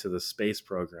we're going to the space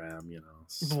program.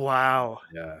 So, Wow.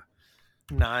 yeah.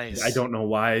 Nice. I don't know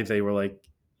why they were like,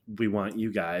 we want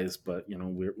you guys, but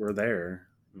we're there.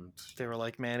 They were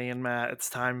like, Manny and Matt, it's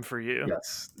time for you.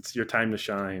 Yes, it's your time to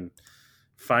shine.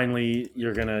 Finally,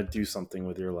 you're gonna do something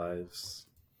with your lives,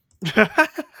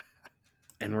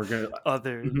 and we're gonna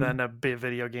other than a big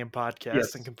video game podcast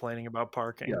Yes. and complaining about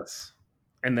parking. Yes,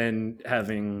 and then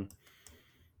having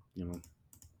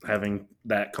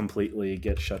that completely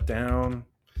get shut down.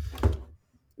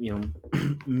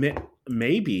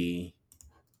 Maybe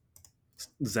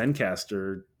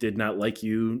Zencaster did not like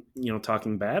you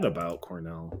talking bad about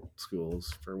Cornell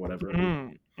schools for whatever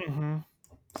reason. Mm-hmm.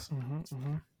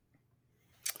 Mm-hmm.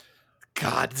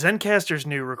 God, Zencaster's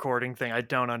new recording thing, I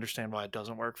don't understand why it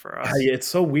doesn't work for us. It's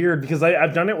so weird because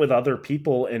I've done it with other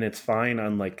people and it's fine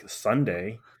on like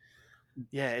Sunday.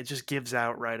 Yeah, it just gives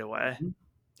out right away.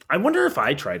 I wonder if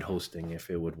I tried hosting if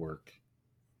it would work.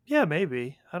 Yeah,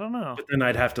 maybe. I don't know. But then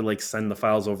I'd have to like send the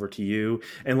files over to you.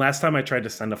 And last time I tried to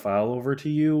send a file over to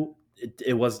you,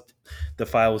 the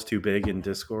file was too big in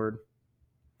Discord.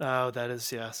 Oh, that is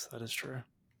true.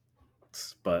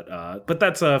 But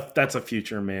that's a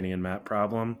future Manny and Matt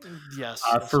problem. Yes.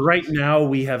 For right now,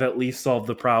 we have at least solved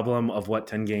the problem of what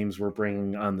 10 games we're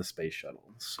bringing on the space shuttle.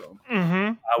 So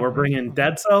we're bringing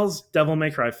Dead Cells, Devil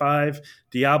May Cry 5,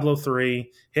 Diablo 3,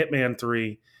 Hitman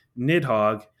 3,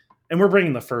 Nidhogg, and we're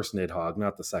bringing the first Nidhogg,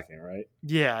 not the second, right?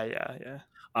 Yeah.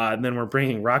 And then we're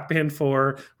bringing Rock Band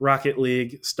 4, Rocket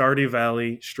League, Stardew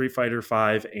Valley, Street Fighter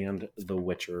 5, and The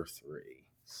Witcher 3.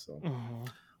 So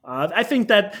I think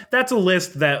that's a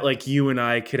list that like you and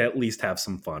I could at least have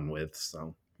some fun with.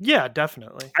 So yeah,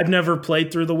 definitely. I've never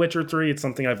played through The Witcher 3. It's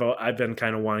something I've been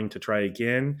kind of wanting to try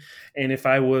again. And if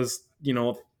I was,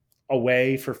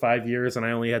 away for 5 years and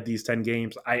I only had these 10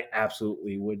 games, I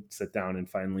absolutely would sit down and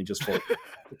finally just to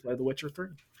play The Witcher 3.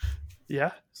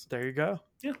 Yeah, there you go.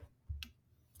 Yeah.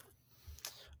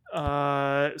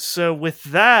 So with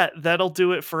that'll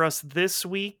do it for us this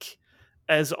week.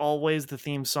 As always, the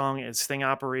theme song is Sting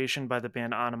Operation by the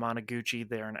band Anamanaguchi.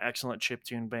 They're an excellent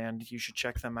chiptune band. You should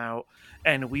check them out.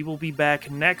 And we will be back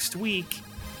next week.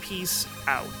 Peace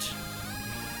out.